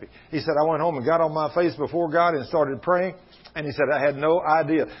be happy. He said, I went home and got on my face before God and started praying. And he said, I had no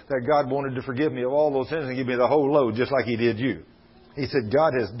idea that God wanted to forgive me of all those sins and give me the whole load just like He did you. He said,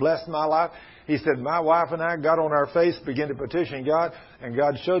 God has blessed my life. He said, my wife and I got on our face, began to petition God, and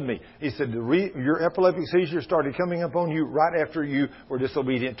God showed me. He said, your epileptic seizure started coming upon you right after you were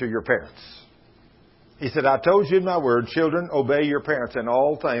disobedient to your parents. He said, I told you in my word, children, obey your parents in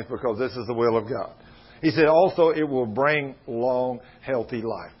all things because this is the will of God. He said, also, it will bring long, healthy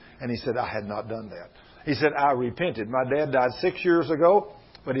life. And he said, I had not done that. He said, I repented. My dad died 6 years ago,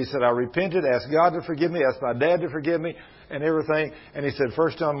 but he said, I repented, asked God to forgive me, asked my dad to forgive me, and everything. And he said,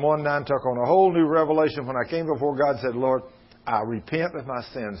 1 John 1:9 took on a whole new revelation when I came before God and said, Lord, I repent of my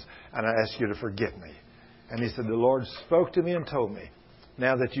sins, and I ask you to forgive me. And he said, the Lord spoke to me and told me,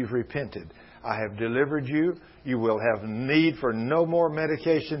 now that you've repented, I have delivered you. You will have need for no more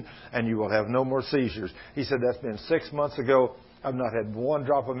medication, and you will have no more seizures. He said, that's been 6 months ago. I've not had one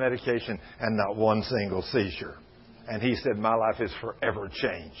drop of medication and not one single seizure. And he said, my life is forever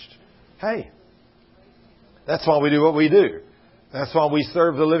changed. Hey, that's why we do what we do. That's why we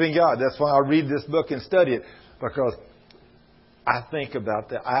serve the living God. That's why I read this book and study it, because I think about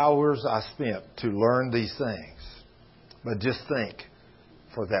the hours I spent to learn these things. But just think,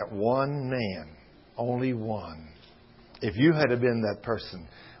 for that one man, only one, if you had been that person,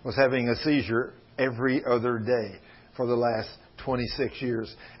 was having a seizure every other day for the last 26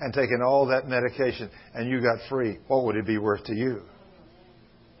 years and taking all that medication and you got free, what would it be worth to you?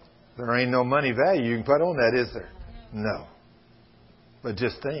 There ain't no money value you can put on that, is there? No. But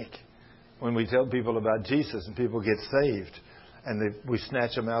just think, when we tell people about Jesus and people get saved and we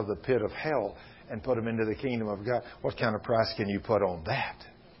snatch them out of the pit of hell and put them into the kingdom of God, what kind of price can you put on that?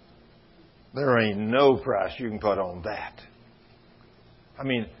 There ain't no price you can put on that. I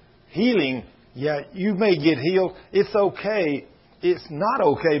mean, healing, yeah, you may get healed. It's okay. It's not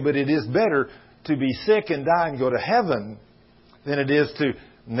okay, but it is better to be sick and die and go to heaven than it is to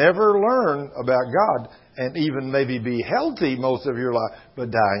never learn about God and even maybe be healthy most of your life,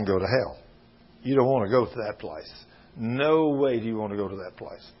 but die and go to hell. You don't want to go to that place. No way do you want to go to that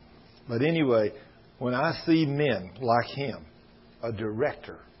place. But anyway, when I see men like him, a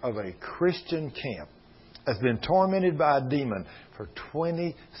director of a Christian camp, has been tormented by a demon for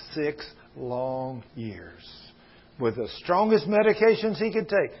 26 long years, with the strongest medications he could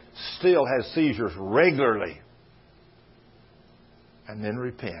take, still has seizures regularly, and then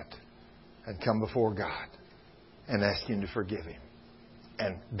repent and come before God and ask Him to forgive him.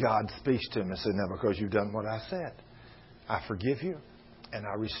 And God speaks to him and says, now because you've done what I said, I forgive you and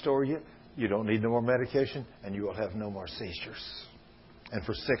I restore you. You don't need no more medication and you will have no more seizures. And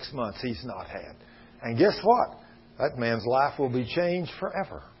for 6 months he's not had. And guess what? That man's life will be changed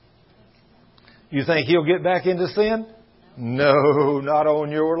forever. You think he'll get back into sin? No, not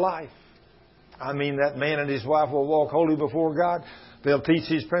on your life. I mean, that man and his wife will walk holy before God. They'll teach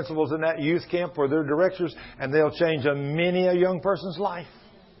these principles in that youth camp where they're directors, and they'll change many a young person's life.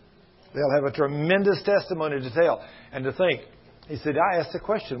 They'll have a tremendous testimony to tell. And to think, he said, I asked a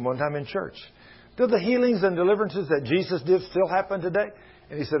question one time in church. Do the healings and deliverances that Jesus did still happen today?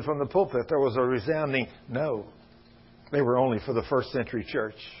 And he said from the pulpit there was a resounding no. They were only for the first century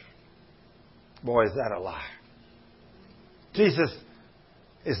church. Boy, is that a lie. Jesus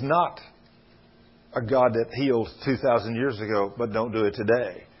is not a God that healed 2,000 years ago, but don't do it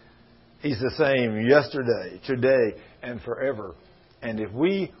today. He's the same yesterday, today, and forever. And if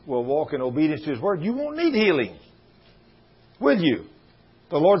we will walk in obedience to His Word, you won't need healing. Will you?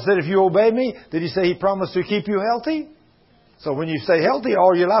 The Lord said, if you obey me, did He say He promised to keep you healthy? So when you stay healthy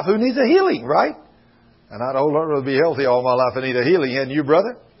all your life, who needs a healing, right? And I'd rather be healthy all my life and need a healing, hadn't you,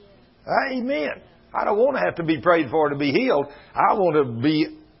 brother? Amen. I don't want to have to be prayed for to be healed. I want to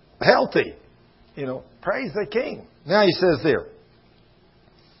be healthy. You know, praise the King. Now he says there,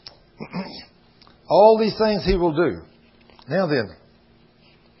 all these things He will do. Now then,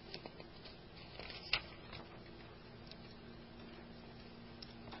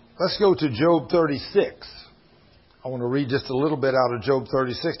 let's go to Job 36. I want to read just a little bit out of Job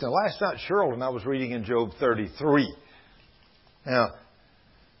 36. Now, last night, Cheryl and I was reading in Job 33. Now,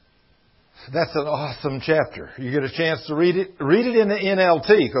 that's an awesome chapter. You get a chance to read it. Read it in the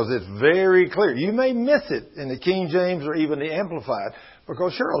NLT because it's very clear. You may miss it in the King James or even the Amplified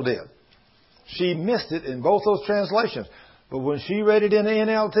because Cheryl did. She missed it in both those translations. But when she read it in the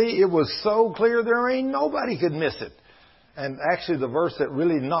NLT, it was so clear there ain't nobody could miss it. And actually the verse that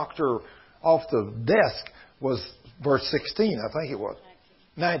really knocked her off the desk was verse 16, I think it was.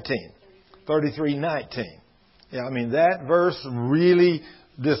 19. 33:19. Yeah, I mean, that verse really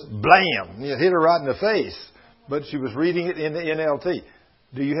just blam, it hit her right in the face. But she was reading it in the NLT.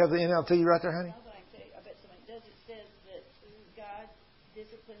 Do you have the NLT right there, honey? I bet somebody does. It says that God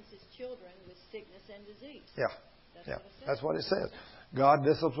disciplines His children with sickness and disease. Yeah. That's what it says. God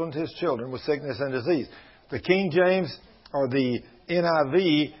disciplines His children with sickness and disease. The King James or the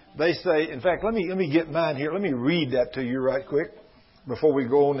NIV, they say, in fact, let me get mine here. Let me read that to you right quick before we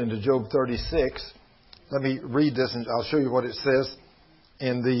go on into Job 36. Let me read this and I'll show you what it says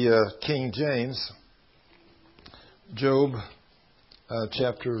in the King James. Job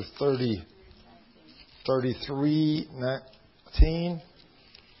chapter 33:19.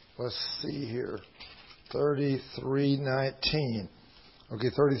 Let's see here. 33:19. Okay,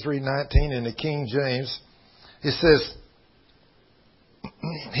 33:19 in the King James. It says,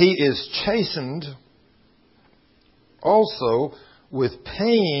 He is chastened also with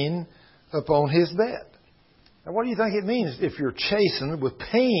pain upon His bed. Now, what do you think it means if you're chastened with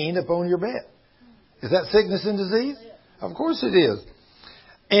pain upon your bed? Is that sickness and disease? Of course it is.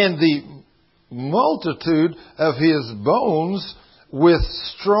 And the multitude of His bones with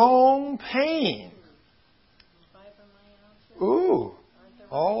strong pain. Ooh,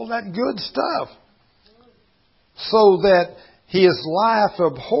 all that good stuff. So that His life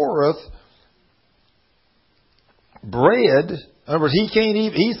abhorreth bread. In other words, He can't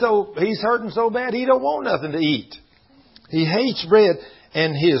eat. He's hurting so bad He don't want nothing to eat. He hates bread,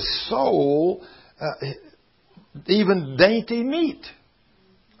 and His soul even dainty meat.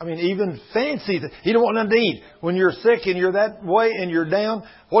 I mean, even fancy. He don't want nothing to eat. When you're sick and you're that way and you're down,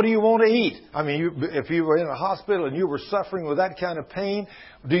 what do you want to eat? I mean, if you were in a hospital and you were suffering with that kind of pain,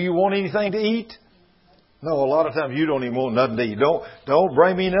 do you want anything to eat? No, a lot of times you don't even want nothing to eat. Don't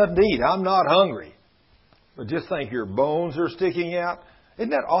bring me nothing to eat. I'm not hungry. But just think your bones are sticking out. Isn't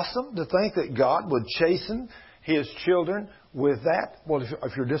that awesome to think that God would chasten His children with that? Well,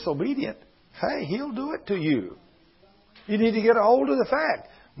 if you're disobedient, hey, He'll do it to you. You need to get a hold of the fact.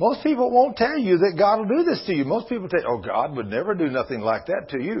 Most people won't tell you that God will do this to you. Most people say, oh, God would never do nothing like that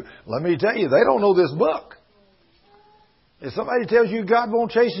to you. Let me tell you, they don't know this book. If somebody tells you God won't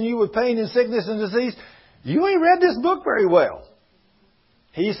chasten you with pain and sickness and disease, you ain't read this book very well.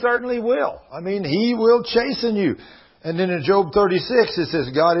 He certainly will. I mean, He will chasten you. And then in Job 36, it says,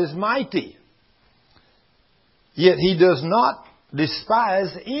 God is mighty. Yet He does not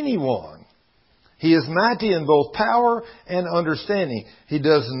despise anyone. He is mighty in both power and understanding. He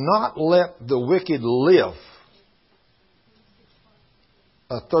does not let the wicked live.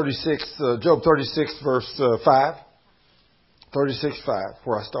 Job 36, verse 5. 36:5,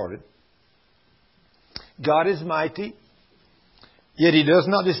 where I started. God is mighty, yet He does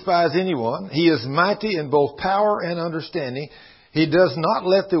not despise anyone. He is mighty in both power and understanding. He does not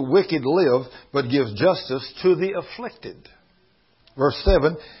let the wicked live, but gives justice to the afflicted. Verse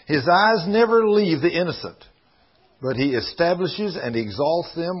 7, His eyes never leave the innocent, but He establishes and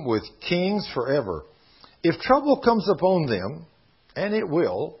exalts them with kings forever. If trouble comes upon them, and it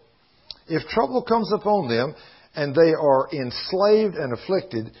will, if trouble comes upon them, and they are enslaved and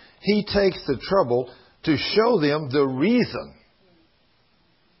afflicted, He takes the trouble to show them the reason.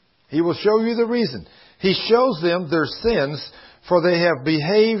 He will show you the reason. He shows them their sins, for they have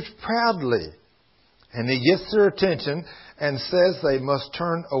behaved proudly. And He gets their attention and says they must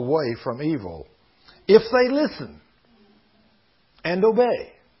turn away from evil. If they listen and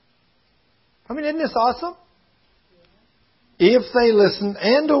obey. I mean, isn't this awesome? If they listen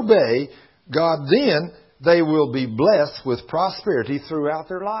and obey, God then, they will be blessed with prosperity throughout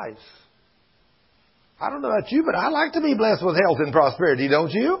their lives. I don't know about you, but I like to be blessed with health and prosperity, don't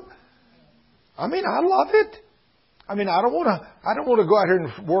you? I mean, I love it. I mean, I don't want to go out here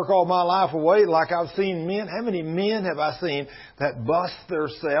and work all my life away like I've seen men. How many men have I seen that bust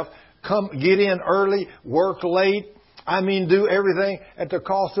themselves, get in early, work late? I mean, do everything at the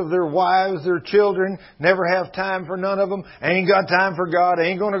cost of their wives, their children, never have time for none of them, ain't got time for God,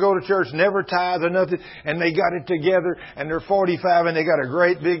 ain't going to go to church, never tithe or nothing, and they got it together, and they're 45, and they got a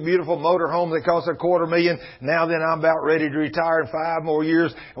great, big, beautiful motor home that costs $250,000. Now then, I'm about ready to retire in 5 more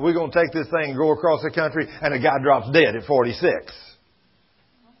years, and we're going to take this thing and go across the country, and a guy drops dead at 46.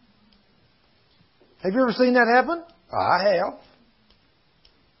 Have you ever seen that happen? I have.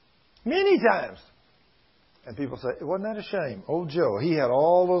 Many times. And people say, wasn't that a shame? Oh, Joe, he had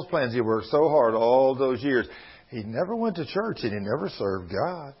all those plans. He worked so hard all those years. He never went to church and he never served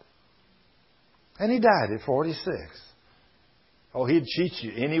God. And he died at 46. Oh, he'd cheat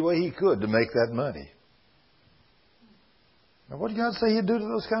you any way he could to make that money. Now, what did God say He'd do to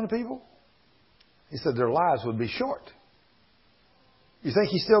those kind of people? He said their lives would be short. You think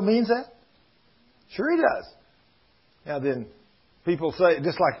He still means that? Sure He does. Now then, people say,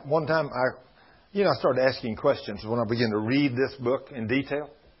 just like one time I started asking questions when I began to read this book in detail.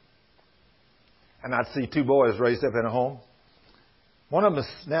 And I'd see 2 boys raised up in a home. One of them is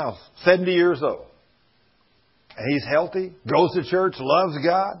now 70 years old. And he's healthy, goes to church, loves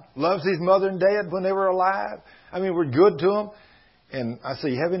God, loves his mother and dad when they were alive. I mean, we're good to him. And I say,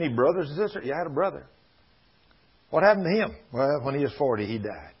 you have any brothers and sisters? Yeah, I had a brother. What happened to him? Well, when he was 40, he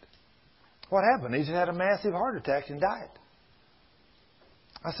died. What happened? He just had a massive heart attack and died.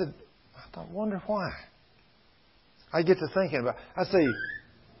 I said, I wonder why. I get to thinking about it. I say,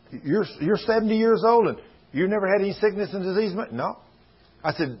 you're 70 years old and you never had any sickness and disease? No.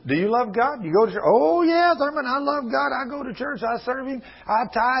 I said, do you love God? You go to church? Oh, yeah, Thurman, I love God. I go to church. I serve Him. I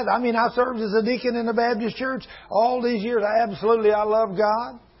tithe. I mean, I served as a deacon in the Baptist church all these years. I love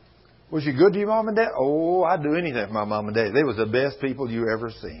God. Was you good to your mom and dad? Oh, I'd do anything for my mom and dad. They was the best people you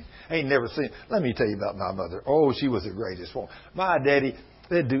ever seen. Ain't never seen. Let me tell you about my mother. Oh, she was the greatest one. My daddy,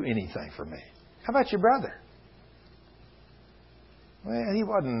 they'd do anything for me. How about your brother? Well, he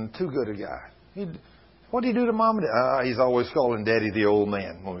wasn't too good a guy. What did he do to mom and dad? He's always calling daddy the old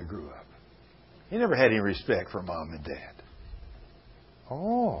man when we grew up. He never had any respect for mom and dad.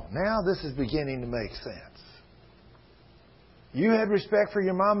 Oh, now this is beginning to make sense. You had respect for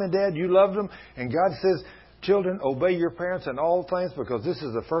your mom and dad. You loved them. And God says, children, obey your parents in all things because this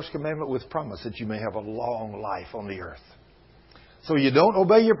is the first commandment with promise that you may have a long life on the earth. So you don't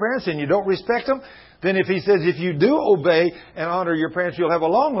obey your parents and you don't respect them. Then if He says, if you do obey and honor your parents, you'll have a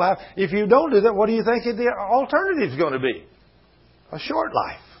long life. If you don't do that, what do you think the alternative is going to be? A short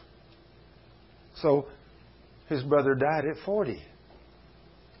life. So his brother died at 40.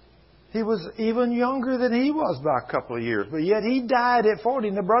 He was even younger than he was by a couple of years. But yet he died at 40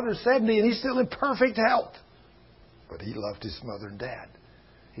 and the brother's 70 and he's still in perfect health. But he loved his mother and dad.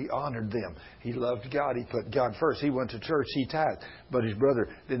 He honored them. He loved God. He put God first. He went to church. He tithed. But his brother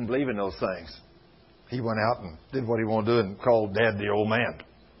didn't believe in those things. He went out and did what he wanted to do and called Dad the old man.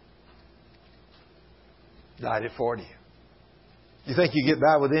 Died at 40. You think you get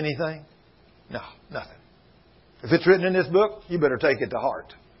by with anything? No, nothing. If it's written in this book, you better take it to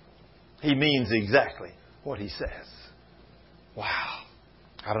heart. He means exactly what He says. Wow.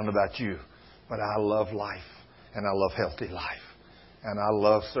 I don't know about you, but I love life, and I love healthy life, and I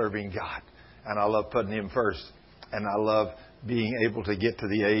love serving God, and I love putting Him first, and I love being able to get to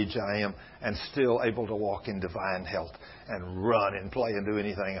the age I am and still able to walk in divine health and run and play and do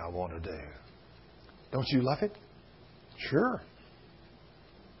anything I want to do. Don't you love it? Sure.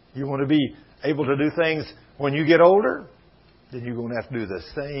 You want to be able to do things when you get older? Then you're going to have to do the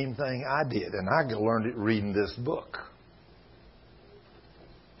same thing I did. And I learned it reading this book.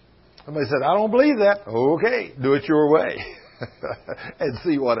 Somebody said, I don't believe that. Okay, do it your way. And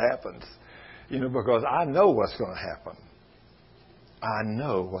see what happens. Because I know what's going to happen. I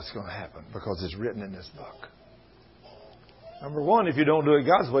know what's going to happen because it's written in this book. Number one, if you don't do it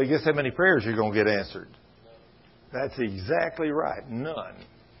God's way, guess how many prayers you're going to get answered? That's exactly right. None.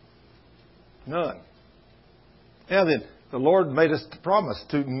 None. Now then, the Lord made us promise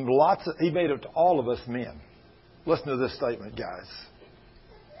to He made it to all of us men. Listen to this statement, guys.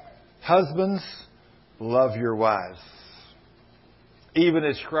 Husbands, love your wives, even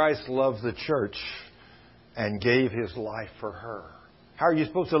as Christ loved the church and gave His life for her. How are you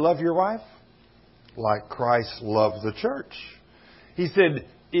supposed to love your wife? Like Christ loved the church. He said,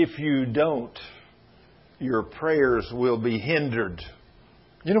 if you don't, your prayers will be hindered.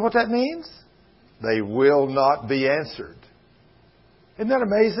 You know what that means? They will not be answered. Isn't that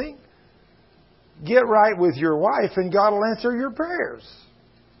amazing? Get right with your wife and God will answer your prayers.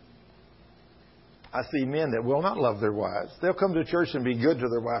 I see men that will not love their wives. They'll come to church and be good to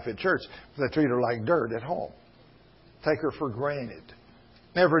their wife at church, but they treat her like dirt at home. Take her for granted.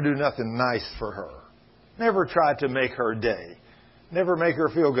 Never do nothing nice for her. Never try to make her day. Never make her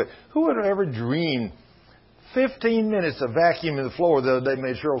feel good. Who would have ever dreamed 15 minutes of vacuuming the floor the other day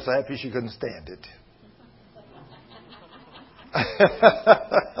made Cheryl so happy she couldn't stand it? I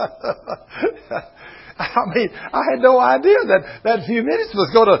had no idea that few minutes was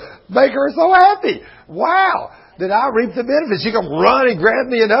going to make her so happy. Wow. Did I reap the benefits? She come run and grab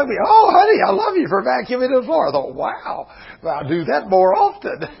me and hug me. Oh, honey, I love you for vacuuming the floor. I thought, wow, I'll do that more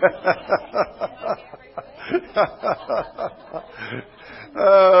often.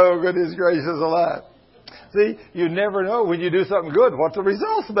 Oh, goodness gracious alive. See, you never know when you do something good what the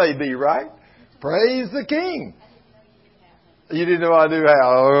results may be, right? Praise the King. You didn't know I knew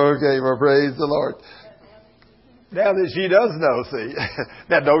how. Okay, well, praise the Lord. Now that she does know, see.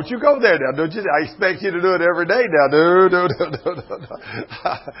 Now, don't you go there now. Don't you? I expect you to do it every day now. No.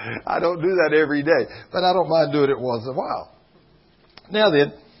 I don't do that every day. But I don't mind doing it once in a while. Now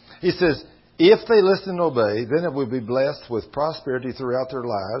then, he says, if they listen and obey, then it will be blessed with prosperity throughout their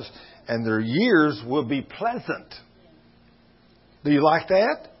lives, and their years will be pleasant. Do you like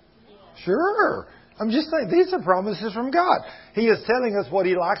that? Sure. I'm just saying, these are promises from God. He is telling us what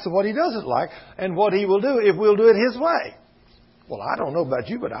He likes and what He doesn't like, and what He will do if we'll do it His way. Well, I don't know about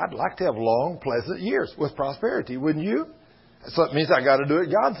you, but I'd like to have long, pleasant years with prosperity, wouldn't you? So it means I got to do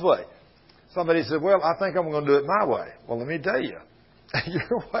it God's way. Somebody said, well, I think I'm going to do it my way. Well, let me tell you,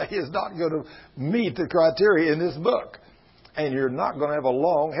 your way is not going to meet the criteria in this book. And you're not going to have a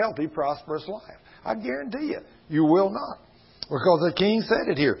long, healthy, prosperous life. I guarantee you, you will not. Because the King said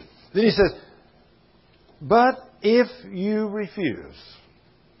it here. Then he says, but if you refuse,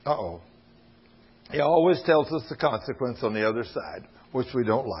 He always tells us the consequence on the other side, which we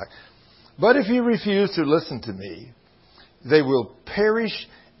don't like. But if you refuse to listen to me, they will perish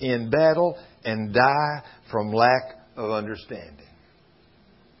in battle and die from lack of understanding.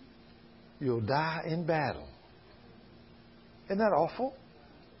 You'll die in battle. Isn't that awful?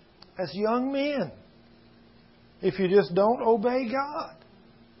 As young men, if you just don't obey God,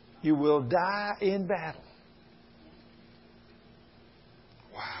 you will die in battle.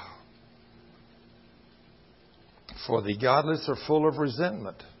 Wow. For the godless are full of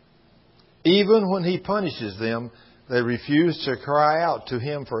resentment. Even when He punishes them, they refuse to cry out to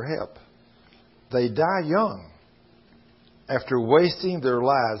Him for help. They die young after wasting their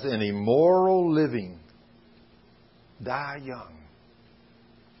lives in immoral living. Die young.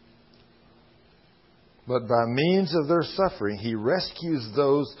 But by means of their suffering, He rescues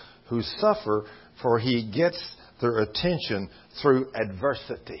those who suffer, for He gets their attention through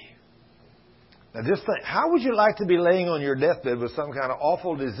adversity. Now just think, how would you like to be laying on your deathbed with some kind of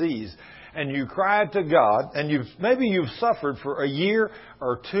awful disease, and you cried to God, and maybe you've suffered for a year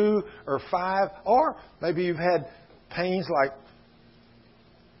or 2 or 5, or maybe you've had pains like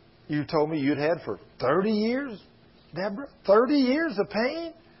you told me you'd had for 30 years, Deborah? 30 years of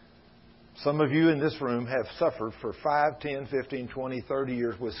pain? Some of you in this room have suffered for 5, 10, 15, 20, 30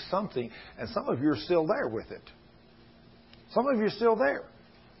 years with something, and some of you are still there with it. Some of you are still there.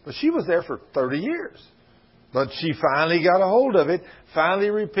 But she was there for 30 years. But she finally got a hold of it, finally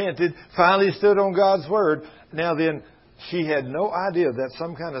repented, finally stood on God's Word. Now then, she had no idea that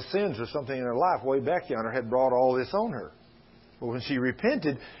some kind of sins or something in her life way back yonder had brought all this on her. But when she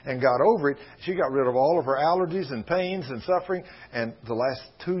repented and got over it, she got rid of all of her allergies and pains and suffering. And the last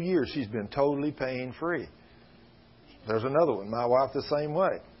 2 years, she's been totally pain-free. There's another one. My wife the same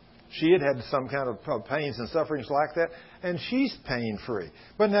way. She had some kind of pains and sufferings like that, and she's pain-free.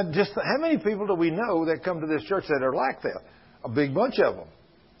 But now, just how many people do we know that come to this church that are like that? A big bunch of them.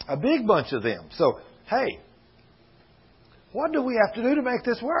 A big bunch of them. So, hey, what do we have to do to make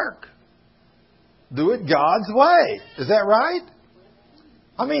this work? Do it God's way. Is that right?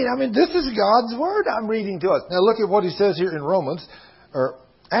 I mean, this is God's Word I'm reading to us. Now look at what he says here in Romans. Or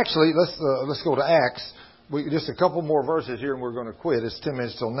actually, let's go to Acts. Just a couple more verses here and we're going to quit. It's 10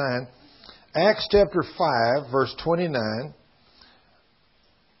 minutes till 9. Acts chapter 5, verse 29.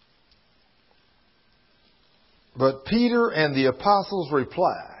 But Peter and the apostles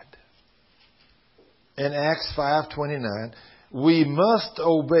replied in Acts 5:29, we must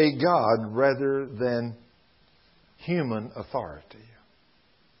obey God rather than human authority.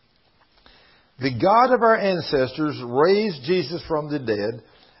 The God of our ancestors raised Jesus from the dead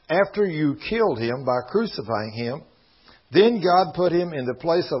after you killed him by crucifying him. Then God put him in the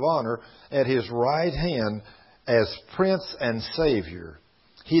place of honor at his right hand as Prince and Savior.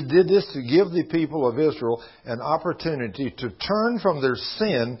 He did this to give the people of Israel an opportunity to turn from their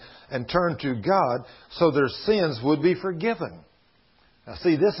sin and turn to God so their sins would be forgiven. Now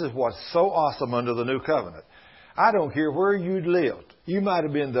see, this is what's so awesome under the new covenant. I don't care where you'd lived. You might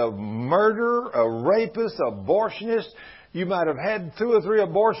have been the murderer, a rapist, abortionist. You might have had 2 or 3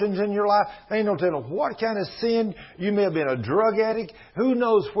 abortions in your life. Ain't no telling what kind of sin. You may have been a drug addict. Who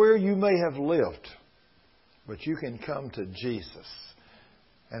knows where you may have lived. But you can come to Jesus.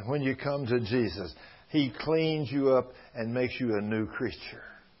 And when you come to Jesus, He cleans you up and makes you a new creature.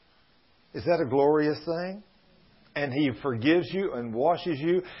 Is that a glorious thing? And He forgives you and washes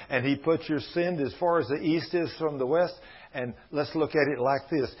you, and He puts your sin as far as the east is from the west. And let's look at it like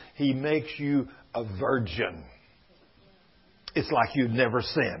this. He makes you a virgin. It's like you've never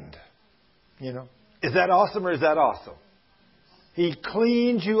sinned. You know? Is that awesome or is that awesome? He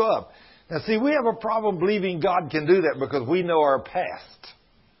cleans you up. Now see, we have a problem believing God can do that because we know our past.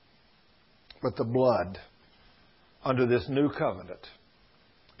 But the blood under this new covenant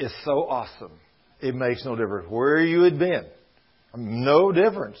is so awesome. It makes no difference where you had been. No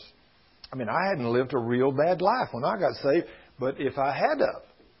difference. I mean, I hadn't lived a real bad life when I got saved. But if I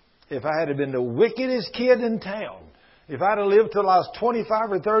had been the wickedest kid in town, if I'd have lived till I was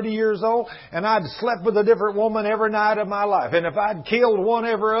 25 or 30 years old, and I'd slept with a different woman every night of my life, and if I'd killed one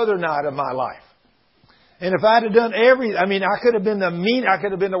every other night of my life, and if I'd have done I could have been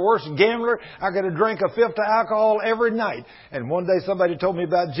the worst gambler. I could have drank a fifth of alcohol every night. And one day somebody told me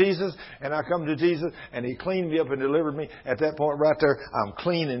about Jesus, and I come to Jesus, and He cleaned me up and delivered me. At that point right there, I'm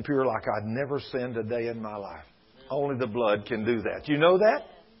clean and pure like I'd never sinned a day in my life. Only the blood can do that. You know that?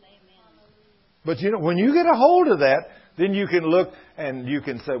 But you know, when you get a hold of that, then you can look and you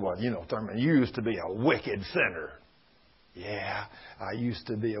can say, well, Thurman, you used to be a wicked sinner. Yeah, I used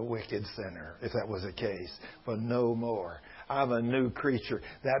to be a wicked sinner, if that was the case. But no more. I'm a new creature.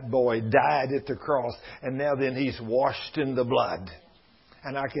 That boy died at the cross, and now then He's washed in the blood.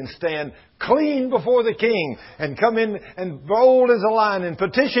 And I can stand clean before the King and come in and bold as a lion and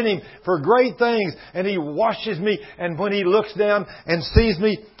petition Him for great things. And He washes me. And when He looks down and sees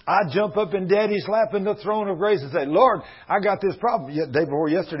me, I jump up in Daddy's lap in the throne of grace and say, Lord, I got this problem. The day before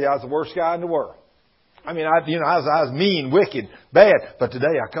yesterday, I was the worst guy in the world. I mean, I was mean, wicked, bad. But today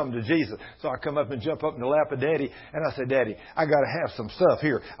I come to Jesus. So I come up and jump up in the lap of Daddy. And I say, Daddy, I got to have some stuff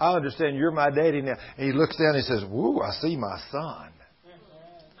here. I understand you're my daddy now. And He looks down and He says, woo, I see my son.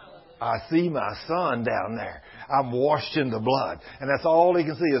 I see my son down there. I'm washed in the blood. And that's all he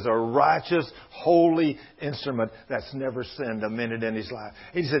can see is a righteous, holy instrument that's never sinned a minute in his life.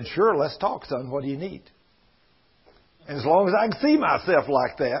 He said, sure, let's talk, son. What do you need? And as long as I can see myself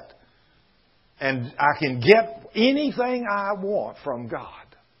like that, and I can get anything I want from God,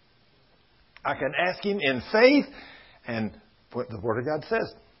 I can ask Him in faith. And what the Word of God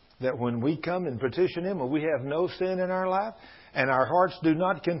says, that when we come and petition Him, when we have no sin in our life, and our hearts do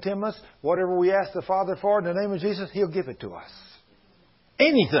not condemn us, whatever we ask the Father for in the name of Jesus, He'll give it to us.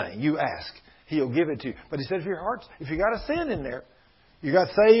 Anything you ask, He'll give it to you. But He said, if you got a sin in there, you got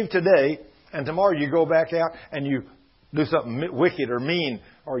saved today, and tomorrow you go back out and you do something wicked or mean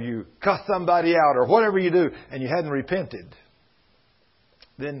or you cuss somebody out, or whatever you do, and you hadn't repented,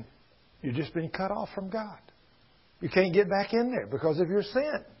 then you've just been cut off from God. You can't get back in there because of your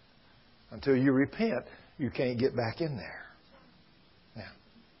sin. Until you repent, you can't get back in there. Now,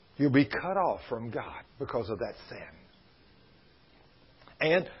 you'll be cut off from God because of that sin.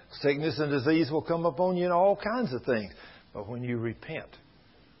 And sickness and disease will come upon you and all kinds of things. But when you repent,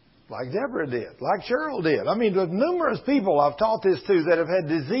 like Deborah did, like Cheryl did. I mean, there's numerous people I've taught this to that have had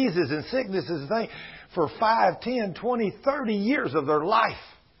diseases and sicknesses and things for 5, 10, 20, 30 years of their life.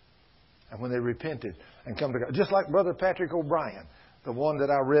 And when they repented and come to God, just like Brother Patrick O'Brien, the one that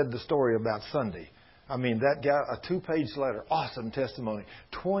I read the story about Sunday. I mean, that guy, a 2-page letter, awesome testimony.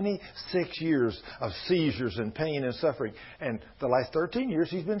 26 years of seizures and pain and suffering. And the last 13 years,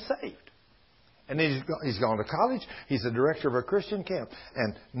 he's been saved. And he's gone to college. He's the director of a Christian camp.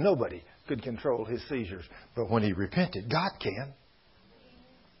 And nobody could control his seizures. But when he repented, God can.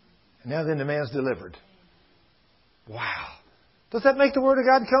 And now then the man's delivered. Wow. Does that make the Word of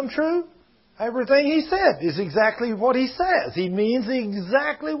God come true? Everything he said is exactly what he says. He means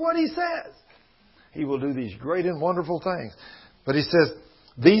exactly what he says. He will do these great and wonderful things. But he says,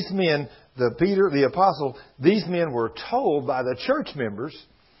 these men, Peter, the apostle, these men were told by the church members,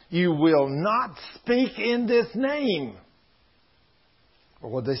 you will not speak in this name. Or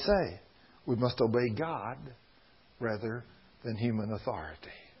what they say? We must obey God rather than human authority.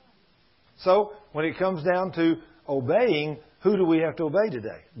 So, when it comes down to obeying, who do we have to obey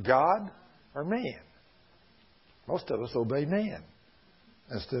today? God or man? Most of us obey man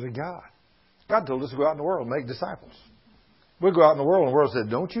instead of God. God told us to go out in the world and make disciples. We go out in the world and the world said,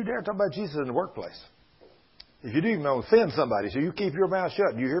 don't you dare talk about Jesus in the workplace. If you do, you may offend somebody. So you keep your mouth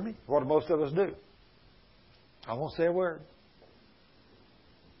shut. Do you hear me? What do most of us do? I won't say a word.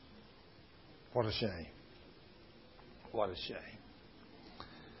 What a shame. What a shame.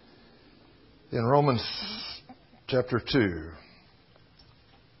 In Romans chapter 2,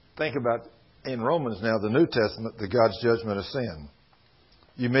 think about in Romans now, the New Testament, the God's judgment of sin.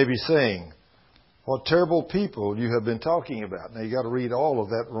 You may be saying, what terrible people you have been talking about. Now, you've got to read all of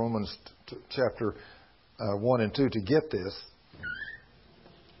that Romans chapter 1 and 2 to get this.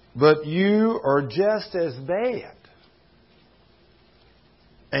 But you are just as bad.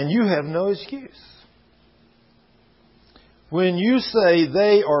 And you have no excuse. When you say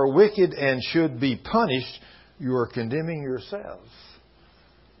they are wicked and should be punished, you are condemning yourselves.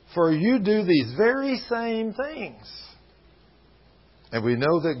 For you do these very same things. And we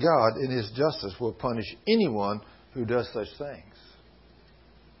know that God, in His justice, will punish anyone who does such things.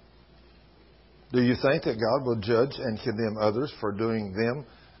 Do you think that God will judge and condemn others for doing them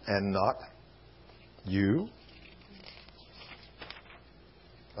and not you?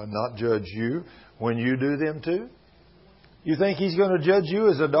 And not judge you when you do them too? You think He's going to judge you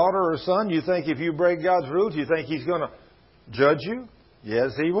as a daughter or a son? You think if you break God's rules, you think He's going to judge you?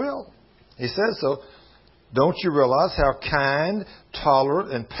 Yes, He will. He says so. Don't you realize how kind,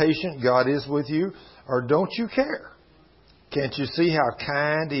 tolerant, and patient God is with you? Or don't you care? Can't you see how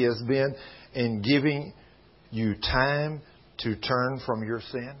kind He has been in giving you time to turn from your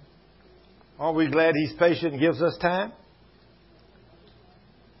sin? Aren't we glad He's patient and gives us time?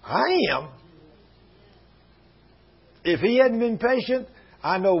 I am. If He hadn't been patient,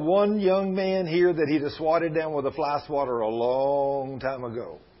 I know one young man here that He'd have swatted down with a fly swatter a long time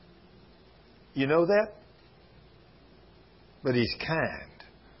ago. You know that? But He's kind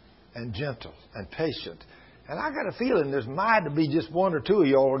and gentle and patient. And I got a feeling there's might to be just one or two of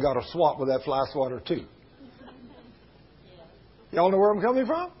y'all who got a swat with that fly swatter too. Y'all know where I'm coming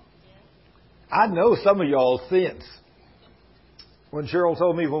from? I know some of y'all's sins. When Cheryl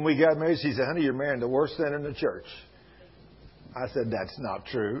told me when we got married, she said, honey, you're marrying the worst sinner in the church. I said, that's not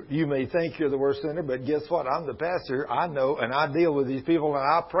true. You may think you're the worst sinner, but guess what? I'm the pastor. I know, and I deal with these people, and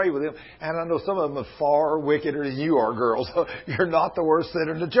I pray with them. And I know some of them are far wickeder than you are, girls. So you're not the worst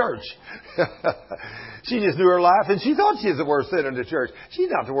sinner in the church. She just knew her life, and she thought she was the worst sinner in the church. She's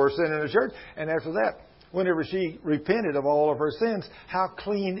not the worst sinner in the church. And after that, whenever she repented of all of her sins, how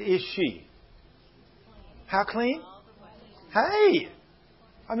clean is she? How clean? Hey!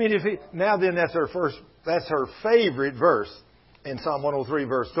 I mean, now then that's her favorite verse. In Psalm 103,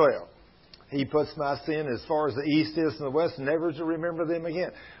 verse 12. He puts my sin as far as the east is from the west, never to remember them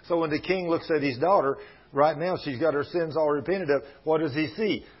again. So when the king looks at his daughter, right now she's got her sins all repented of. What does he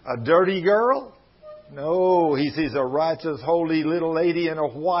see? A dirty girl? No, he sees a righteous, holy little lady in a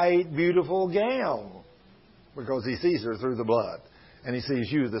white, beautiful gown. Because he sees her through the blood. And he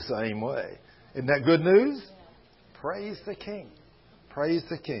sees you the same way. Isn't that good news? Praise the King. Praise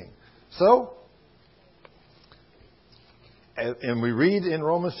the King. So, And we read in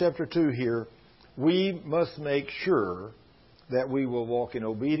Romans chapter 2 here, we must make sure that we will walk in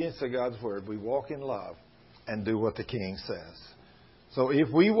obedience to God's Word. We walk in love and do what the King says. So if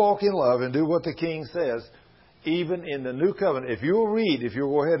we walk in love and do what the King says, even in the New Covenant, if you'll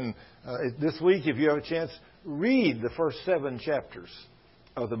go ahead and this week, if you have a chance, read the first 7 chapters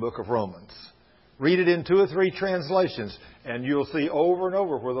of the book of Romans. Read it in 2 or 3 translations, and you'll see over and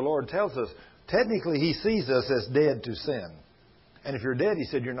over where the Lord tells us, technically He sees us as dead to sin. And if you're dead, He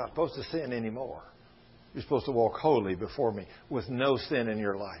said, you're not supposed to sin anymore. You're supposed to walk holy before me with no sin in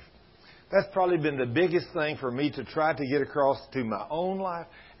your life. That's probably been the biggest thing for me to try to get across to my own life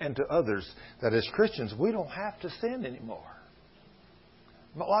and to others, that as Christians, we don't have to sin anymore.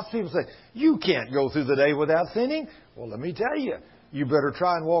 Lots of people say, you can't go through the day without sinning. Well, let me tell you, you better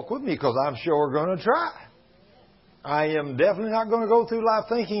try and walk with me, because I'm sure going to try. I am definitely not going to go through life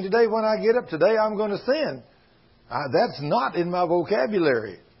thinking today when I get up, today I'm going to sin. That's not in my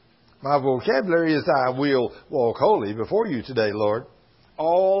vocabulary. My vocabulary is, I will walk holy before you today, Lord.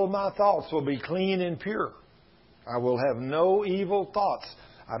 All my thoughts will be clean and pure. I will have no evil thoughts.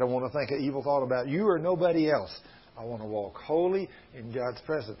 I don't want to think an evil thought about you or nobody else. I want to walk holy in God's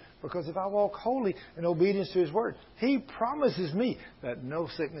presence. Because if I walk holy in obedience to His Word, He promises me that no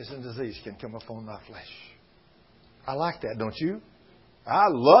sickness and disease can come upon my flesh. I like that, don't you? I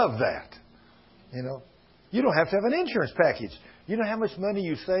love that. You know, you don't have to have an insurance package. You know how much money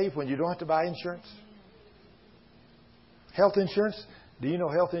you save when you don't have to buy insurance? Health insurance. Do you know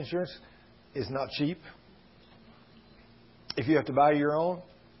health insurance is not cheap? If you have to buy your own,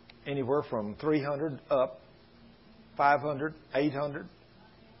 anywhere from $300 up, $500, $800.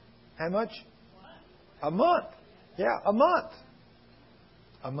 How much? A month. Yeah, a month.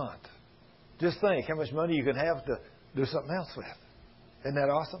 A month. Just think how much money you can have to do something else with. Isn't that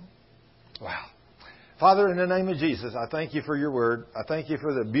awesome? Wow. Father, in the name of Jesus, I thank You for Your Word. I thank You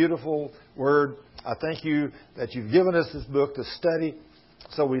for the beautiful Word. I thank You that You've given us this book to study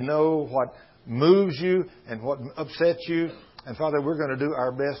so we know what moves You and what upsets You. And Father, we're going to do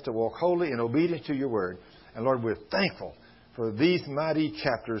our best to walk holy in obedience to Your Word. And Lord, we're thankful for these mighty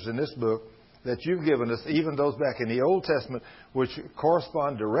chapters in this book that You've given us, even those back in the Old Testament, which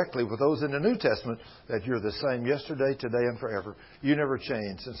correspond directly with those in the New Testament, that You're the same yesterday, today, and forever. You never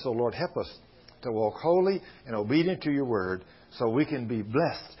change. And so, Lord, help us to walk holy and obedient to Your Word so we can be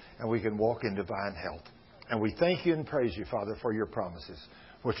blessed and we can walk in divine health. And we thank You and praise You, Father, for Your promises,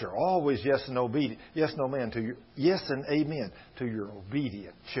 which are always yes and obedient, yes, no man, to your, yes and amen to Your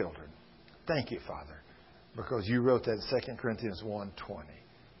obedient children. Thank You, Father, because You wrote that in 2 Corinthians 1:20.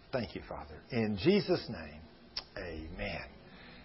 Thank You, Father. In Jesus' name, amen.